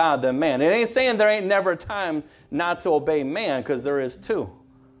obey God than man. It ain't saying there ain't never a time not to obey man, because there is too.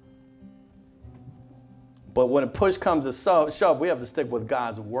 But when a push comes to shove, we have to stick with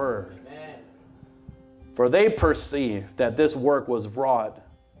God's word. Amen. For they perceive that this work was wrought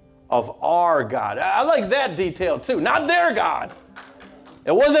of our God. I like that detail too. Not their God.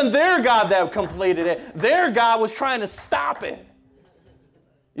 It wasn't their God that completed it. Their God was trying to stop it.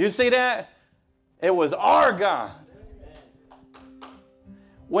 You see that? It was our God.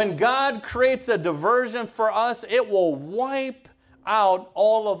 When God creates a diversion for us, it will wipe out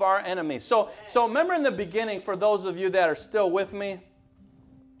all of our enemies. So remember in the beginning, for those of you that are still with me,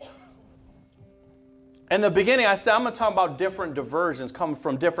 in the beginning I said I'm going to talk about different diversions coming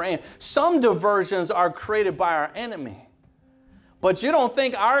from different angles. Some diversions are created by our enemy. But you don't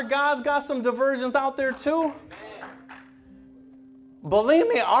think our God's got some diversions out there too? Believe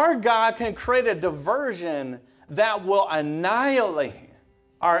me, our God can create a diversion that will annihilate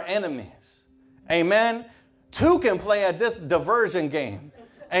our enemies. Amen? Two can play at this diversion game.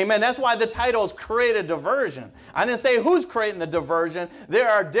 Amen. That's why the title is Create a Diversion. I didn't say who's creating the diversion. There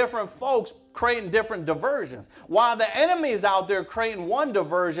are different folks creating different diversions. While the enemy's out there creating one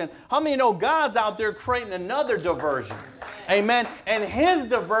diversion, how many know God's out there creating another diversion? Amen. And his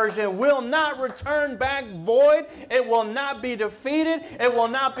diversion will not return back void. It will not be defeated. It will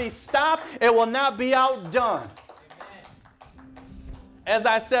not be stopped. It will not be outdone. As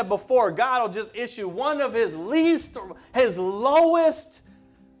I said before, God will just issue one of his lowest,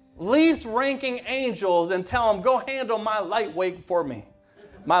 least ranking angels and tell him, go handle my lightweight for me,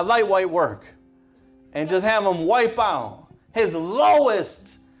 my lightweight work, and just have him wipe out his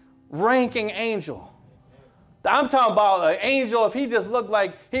lowest ranking angel. I'm talking about an angel, if he just looked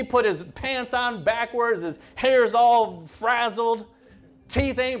like he put his pants on backwards, his hair's all frazzled,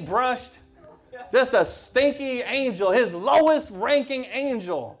 teeth ain't brushed, just a stinky angel, his lowest ranking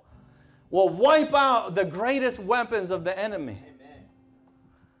angel will wipe out the greatest weapons of the enemy.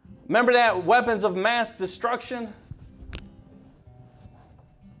 Remember that? Weapons of mass destruction?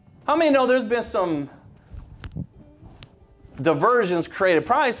 How many know there's been some diversions created?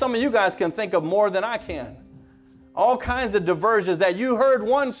 Probably some of you guys can think of more than I can. All kinds of diversions that you heard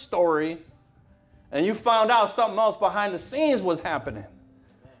one story and you found out something else behind the scenes was happening.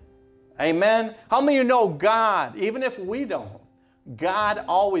 Amen. How many of you know God, even if we don't, God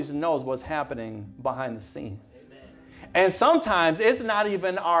always knows what's happening behind the scenes. And sometimes it's not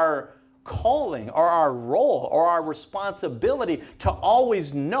even our calling or our role or our responsibility to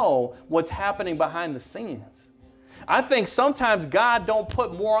always know what's happening behind the scenes. I think sometimes God don't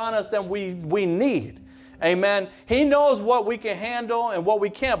put more on us than we need. Amen. He knows what we can handle and what we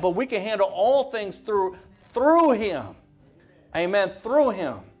can't, but we can handle all things through him. Amen. Through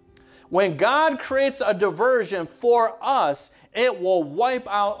him. When God creates a diversion for us, it will wipe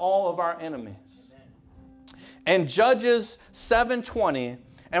out all of our enemies. And Judges 7:20,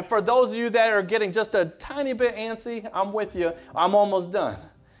 and for those of you that are getting just a tiny bit antsy, I'm with you. I'm almost done.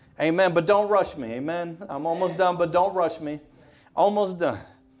 Amen. But don't rush me. Amen. I'm almost done, but don't rush me. Almost done.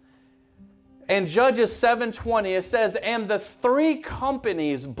 In Judges 7:20, it says, and the three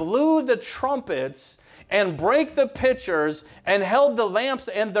companies blew the trumpets and brake the pitchers and held the lamps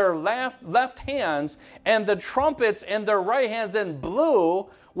in their left hands and the trumpets in their right hands and blew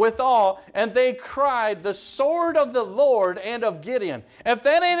withal, and they cried, the sword of the Lord and of Gideon. If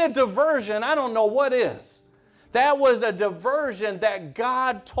that ain't a diversion, I don't know what is. That was a diversion that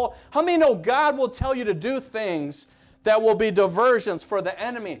God told. How many know God will tell you to do things that will be diversions for the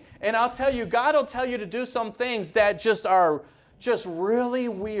enemy? And I'll tell you, God will tell you to do some things that just are just really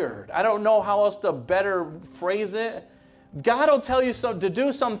weird. I don't know how else to better phrase it. God will tell you to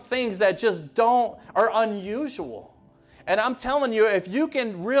do some things that just are unusual. And I'm telling you, if you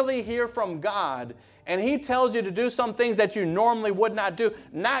can really hear from God and he tells you to do some things that you normally would not do,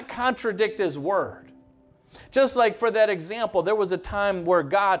 not contradict his word. Just like for that example, there was a time where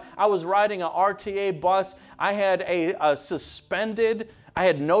I was riding an RTA bus. I had a suspended, I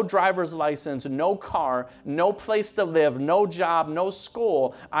had no driver's license, no car, no place to live, no job, no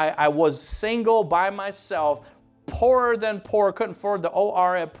school. I was single by myself, poorer than poor, couldn't afford the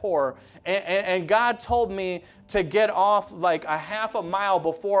OR at poor. And God told me to get off like a half a mile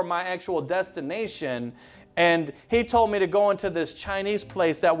before my actual destination. And he told me to go into this Chinese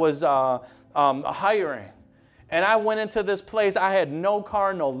place that was hiring. And I went into this place. I had no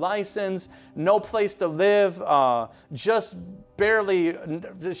car, no license, no place to live, just barely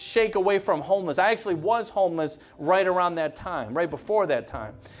shake away from homeless. I actually was homeless right around that time, right before that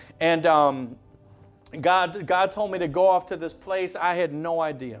time. And God told me to go off to this place. I had no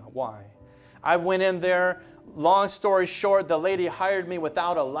idea why. I went in there. Long story short, the lady hired me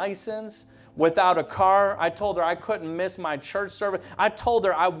without a license, without a car. I told her I couldn't miss my church service. I told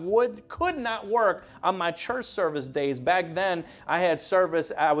her I could not work on my church service days. Back then, I had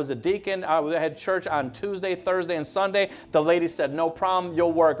service. I was a deacon. I had church on Tuesday, Thursday, and Sunday. The lady said, no problem.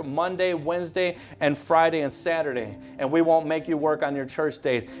 You'll work Monday, Wednesday, and Friday and Saturday, and we won't make you work on your church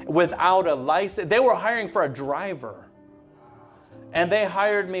days. Without a license, they were hiring for a driver. And they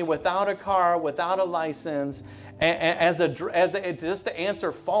hired me without a car, without a license, just to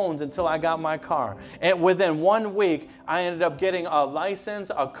answer phones until I got my car. And within 1 week, I ended up getting a license,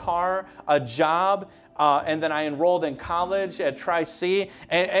 a car, a job, and then I enrolled in college at Tri-C.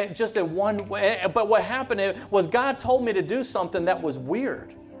 And just in one way. But what happened was God told me to do something that was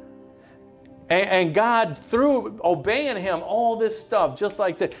weird. And God, through obeying Him, all this stuff, just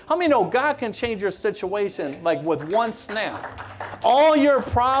like that. How many know God can change your situation like with one snap? All your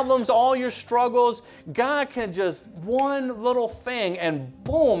problems, all your struggles, God can just one little thing and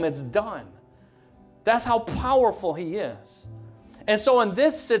boom, it's done. That's how powerful He is. And so in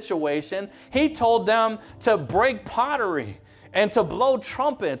this situation, He told them to break pottery and to blow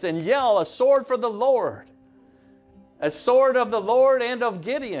trumpets and yell, a sword for the Lord, a sword of the Lord and of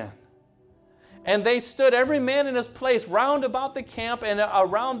Gideon. And they stood every man in his place round about the camp and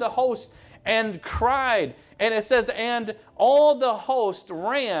around the host and cried. And it says, and all the host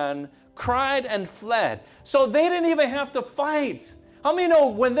ran, cried, and fled. So they didn't even have to fight. How many know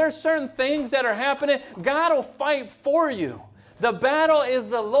when there's certain things that are happening, God will fight for you? The battle is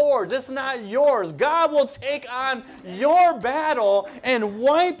the Lord's. It's not yours. God will take on your battle and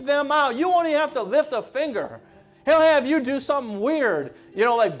wipe them out. You won't even have to lift a finger. He'll have you do something weird,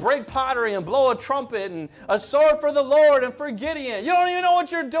 like break pottery and blow a trumpet and a sword for the Lord and for Gideon. You don't even know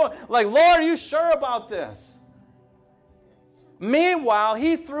what you're doing. Like, Lord, are you sure about this? Meanwhile,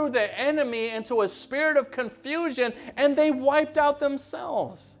 He threw the enemy into a spirit of confusion and they wiped out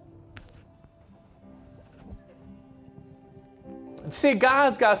themselves. See,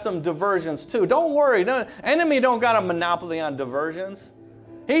 God's got some diversions too. Don't worry. The enemy don't got a monopoly on diversions.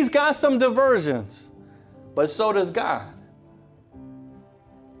 He's got some diversions. But so does God.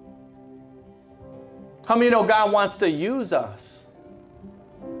 How many know God wants to use us?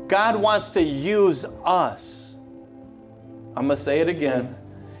 God wants to use us. I'm going to say it again.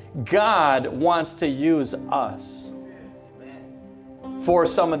 God wants to use us for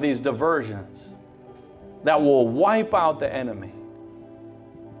some of these diversions that will wipe out the enemy.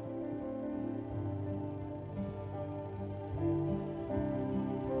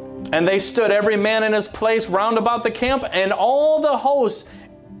 And they stood every man in his place round about the camp and all the hosts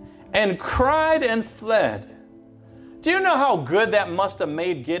and cried and fled. Do you know how good that must have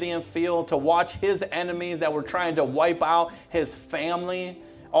made Gideon feel to watch his enemies that were trying to wipe out his family,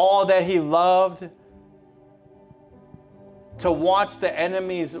 all that he loved, to watch the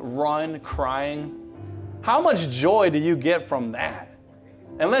enemies run crying? How much joy do you get from that?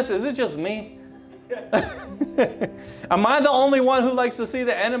 Unless, is it just me? Am I the only one who likes to see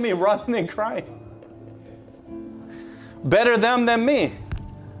the enemy running and crying? Better them than me.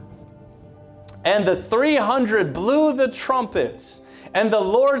 And the 300 blew the trumpets, and the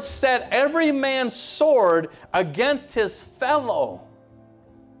Lord set every man's sword against his fellow.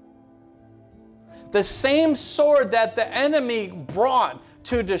 The same sword that the enemy brought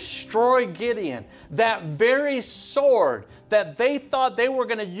to destroy Gideon, that very sword that they thought they were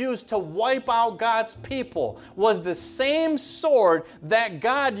going to use to wipe out God's people, was the same sword that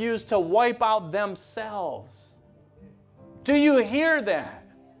God used to wipe out themselves. Do you hear that?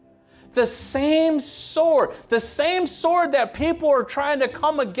 The same sword that people are trying to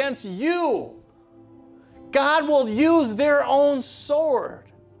come against you, God will use their own sword.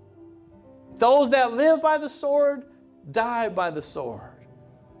 Those that live by the sword die by the sword.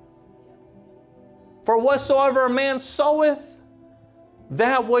 For whatsoever a man soweth,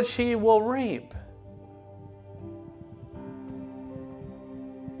 that which he will reap.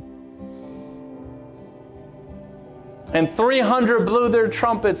 And 300 blew their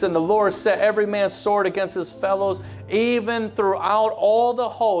trumpets, and the Lord set every man's sword against his fellows, even throughout all the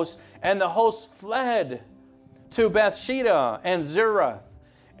hosts. And the hosts fled to Bethsheba and Zerah,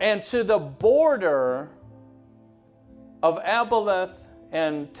 and to the border of Abaleth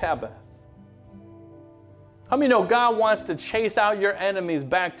and Tabith. How many know God wants to chase out your enemies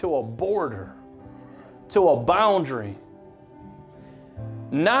back to a border, to a boundary?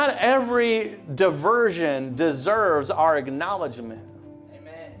 Not every diversion deserves our acknowledgement.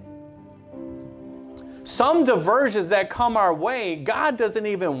 Amen. Some diversions that come our way, God doesn't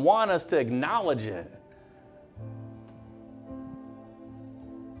even want us to acknowledge it.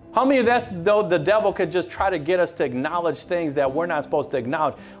 How many of that's though the devil could just try to get us to acknowledge things that we're not supposed to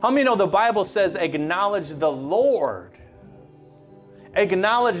acknowledge? How many know the Bible says acknowledge the Lord?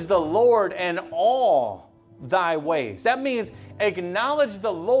 Acknowledge the Lord in all thy ways. That means acknowledge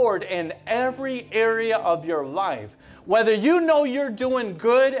the Lord in every area of your life. Whether you know you're doing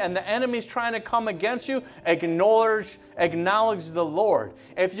good and the enemy's trying to come against you, acknowledge the Lord.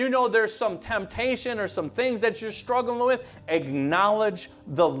 If you know there's some temptation or some things that you're struggling with, acknowledge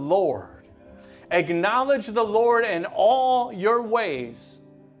the Lord. Acknowledge the Lord in all your ways,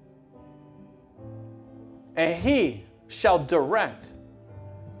 and He shall direct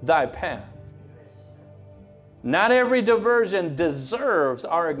thy path. Not every diversion deserves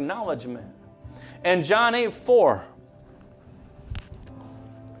our acknowledgement. In John 8:4,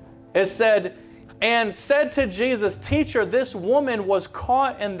 it said, and said to Jesus, Teacher, this woman was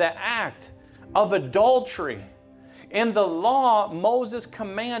caught in the act of adultery. In the law, Moses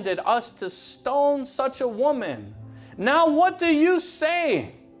commanded us to stone such a woman. Now what do you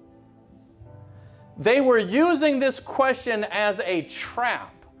say? They were using this question as a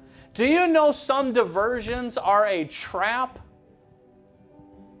trap. Do you know some diversions are a trap?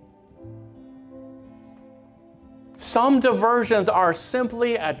 Some diversions are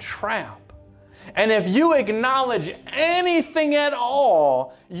simply a trap. And if you acknowledge anything at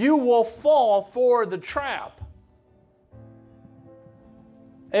all, you will fall for the trap.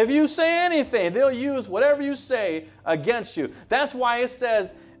 If you say anything, they'll use whatever you say against you. That's why it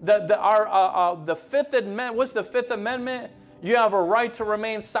says that the Fifth Amendment, what's the Fifth Amendment? You have a right to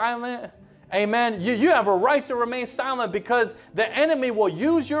remain silent. Amen. You have a right to remain silent because the enemy will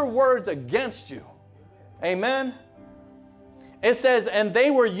use your words against you. Amen. It says, and they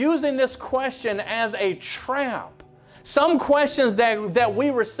were using this question as a trap. Some questions that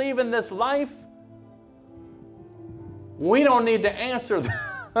we receive in this life, we don't need to answer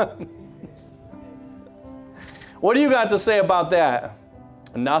them. What do you got to say about that?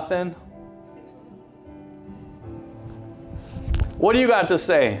 Nothing? What do you got to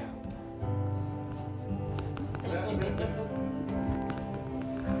say?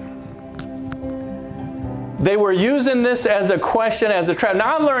 They were using this as a question, as a trap.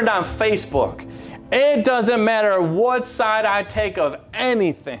 Now, I learned on Facebook, it doesn't matter what side I take of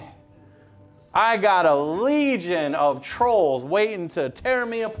anything. I got a legion of trolls waiting to tear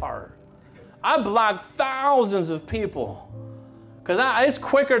me apart. I blocked thousands of people because it's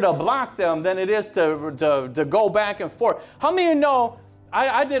quicker to block them than it is to go back and forth. How many of you know,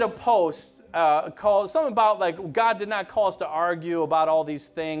 I did a post called something about like God did not call us to argue about all these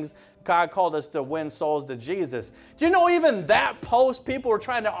things. God called us to win souls to Jesus. Do you know even that post, people were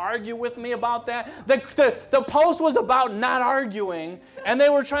trying to argue with me about that? The post was about not arguing, and they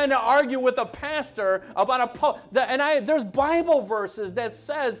were trying to argue with a pastor about a post. There's Bible verses that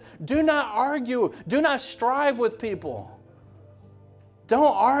says, do not argue, do not strive with people.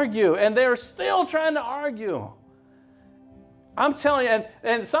 Don't argue, and they're still trying to argue. I'm telling you,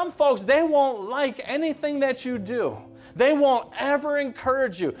 and some folks, they won't like anything that you do. They won't ever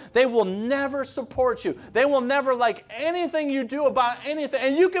encourage you. They will never support you. They will never like anything you do about anything.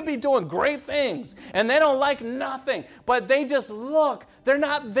 And you could be doing great things, and they don't like nothing. But they just look. They're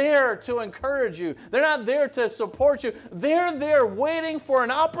not there to encourage you. They're not there to support you. They're there waiting for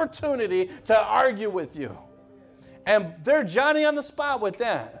an opportunity to argue with you. And they're Johnny on the spot with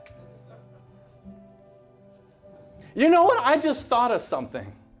that. You know what? I just thought of something.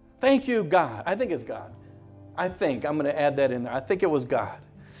 Thank you, God. I think it's God. I'm going to add that in there. I think it was God.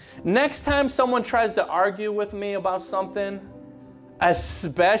 Next time someone tries to argue with me about something,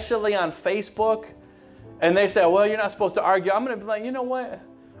 especially on Facebook, and they say, well, you're not supposed to argue, I'm going to be like, you know what?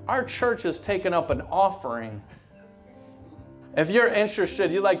 Our church has taken up an offering. If you're interested,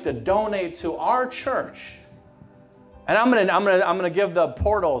 you'd like to donate to our church. And I'm going to give the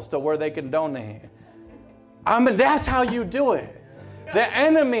portals to where they can donate. That's how you do it. The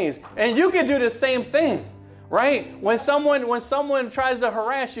enemies, and you can do the same thing. Right? When someone tries to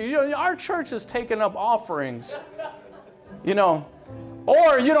harass you, our church has taken up offerings. You know,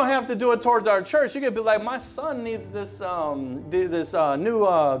 or you don't have to do it towards our church. You could be like, my son needs this new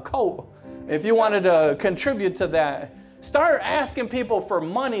coat. If you wanted to contribute to that, start asking people for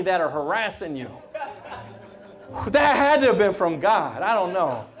money that are harassing you. That had to have been from God. I don't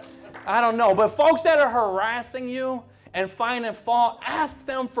know. But folks that are harassing you and finding fault, ask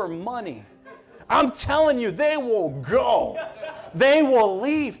them for money. I'm telling you, they will go. They will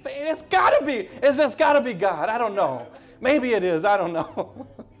leave. It's got to be God. I don't know. Maybe it is. I don't know.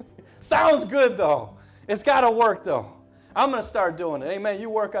 Sounds good, though. It's got to work, though. I'm going to start doing it. Amen. You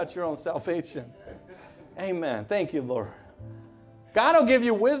work out your own salvation. Amen. Thank you, Lord. God will give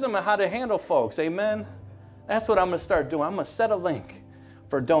you wisdom on how to handle folks. Amen. That's what I'm going to start doing. I'm going to set a link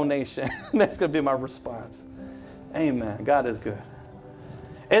for donation. That's going to be my response. Amen. God is good.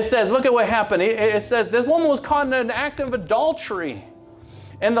 It says, look at what happened. It says this woman was caught in an act of adultery.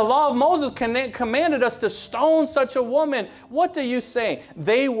 And the law of Moses commanded us to stone such a woman. What do you say?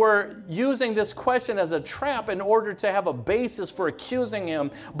 They were using this question as a trap in order to have a basis for accusing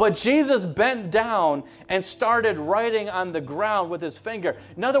him. But Jesus bent down and started writing on the ground with his finger.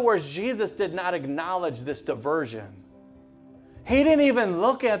 In other words, Jesus did not acknowledge this diversion. He didn't even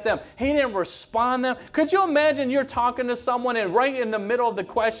look at them. He didn't respond to them. Could you imagine you're talking to someone and right in the middle of the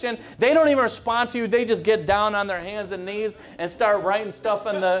question, they don't even respond to you. They just get down on their hands and knees and start writing stuff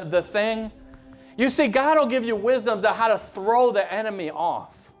in the thing. You see, God will give you wisdom on how to throw the enemy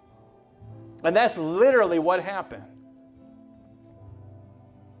off. And that's literally what happened.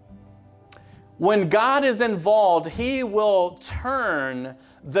 When God is involved, He will turn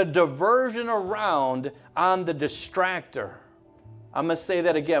the diversion around on the distractor. I'm going to say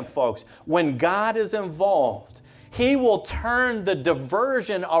that again, folks. When God is involved, He will turn the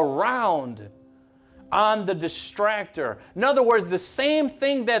diversion around on the distractor. In other words, the same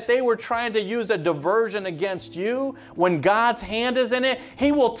thing that they were trying to use a diversion against you, when God's hand is in it,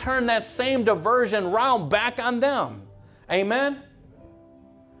 He will turn that same diversion around back on them. Amen?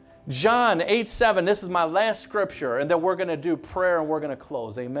 John 8:7, this is my last scripture, and then we're going to do prayer and we're going to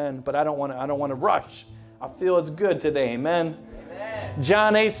close. Amen? But I don't want to rush. I feel it's good today. Amen?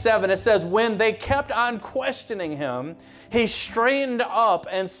 John 8:7, it says, when they kept on questioning him, he straightened up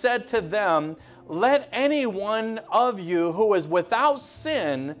and said to them, let any one of you who is without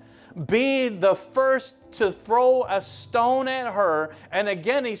sin be the first to throw a stone at her. And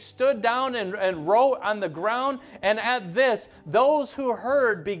again, he stood down and wrote on the ground. And at this, those who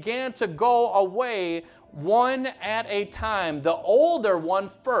heard began to go away one at a time, the older one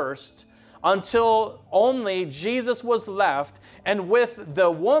first, until only Jesus was left. And with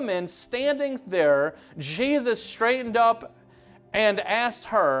the woman standing there, Jesus straightened up and asked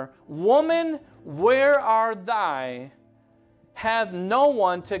her, woman, where are thy? Hath no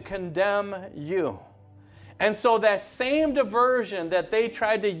one to condemn you? And so that same diversion that they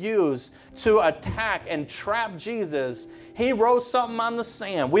tried to use to attack and trap Jesus, He wrote something on the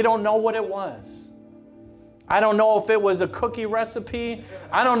sand. We don't know what it was. I don't know if it was a cookie recipe.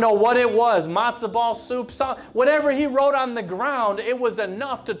 I don't know what it was. Matzo ball soup, whatever He wrote on the ground, it was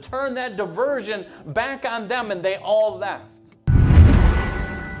enough to turn that diversion back on them, and they all left.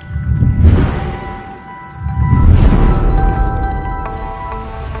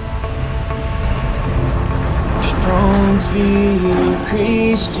 Strongsville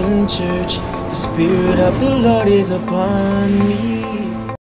Christian Church, the Spirit of the Lord is upon me.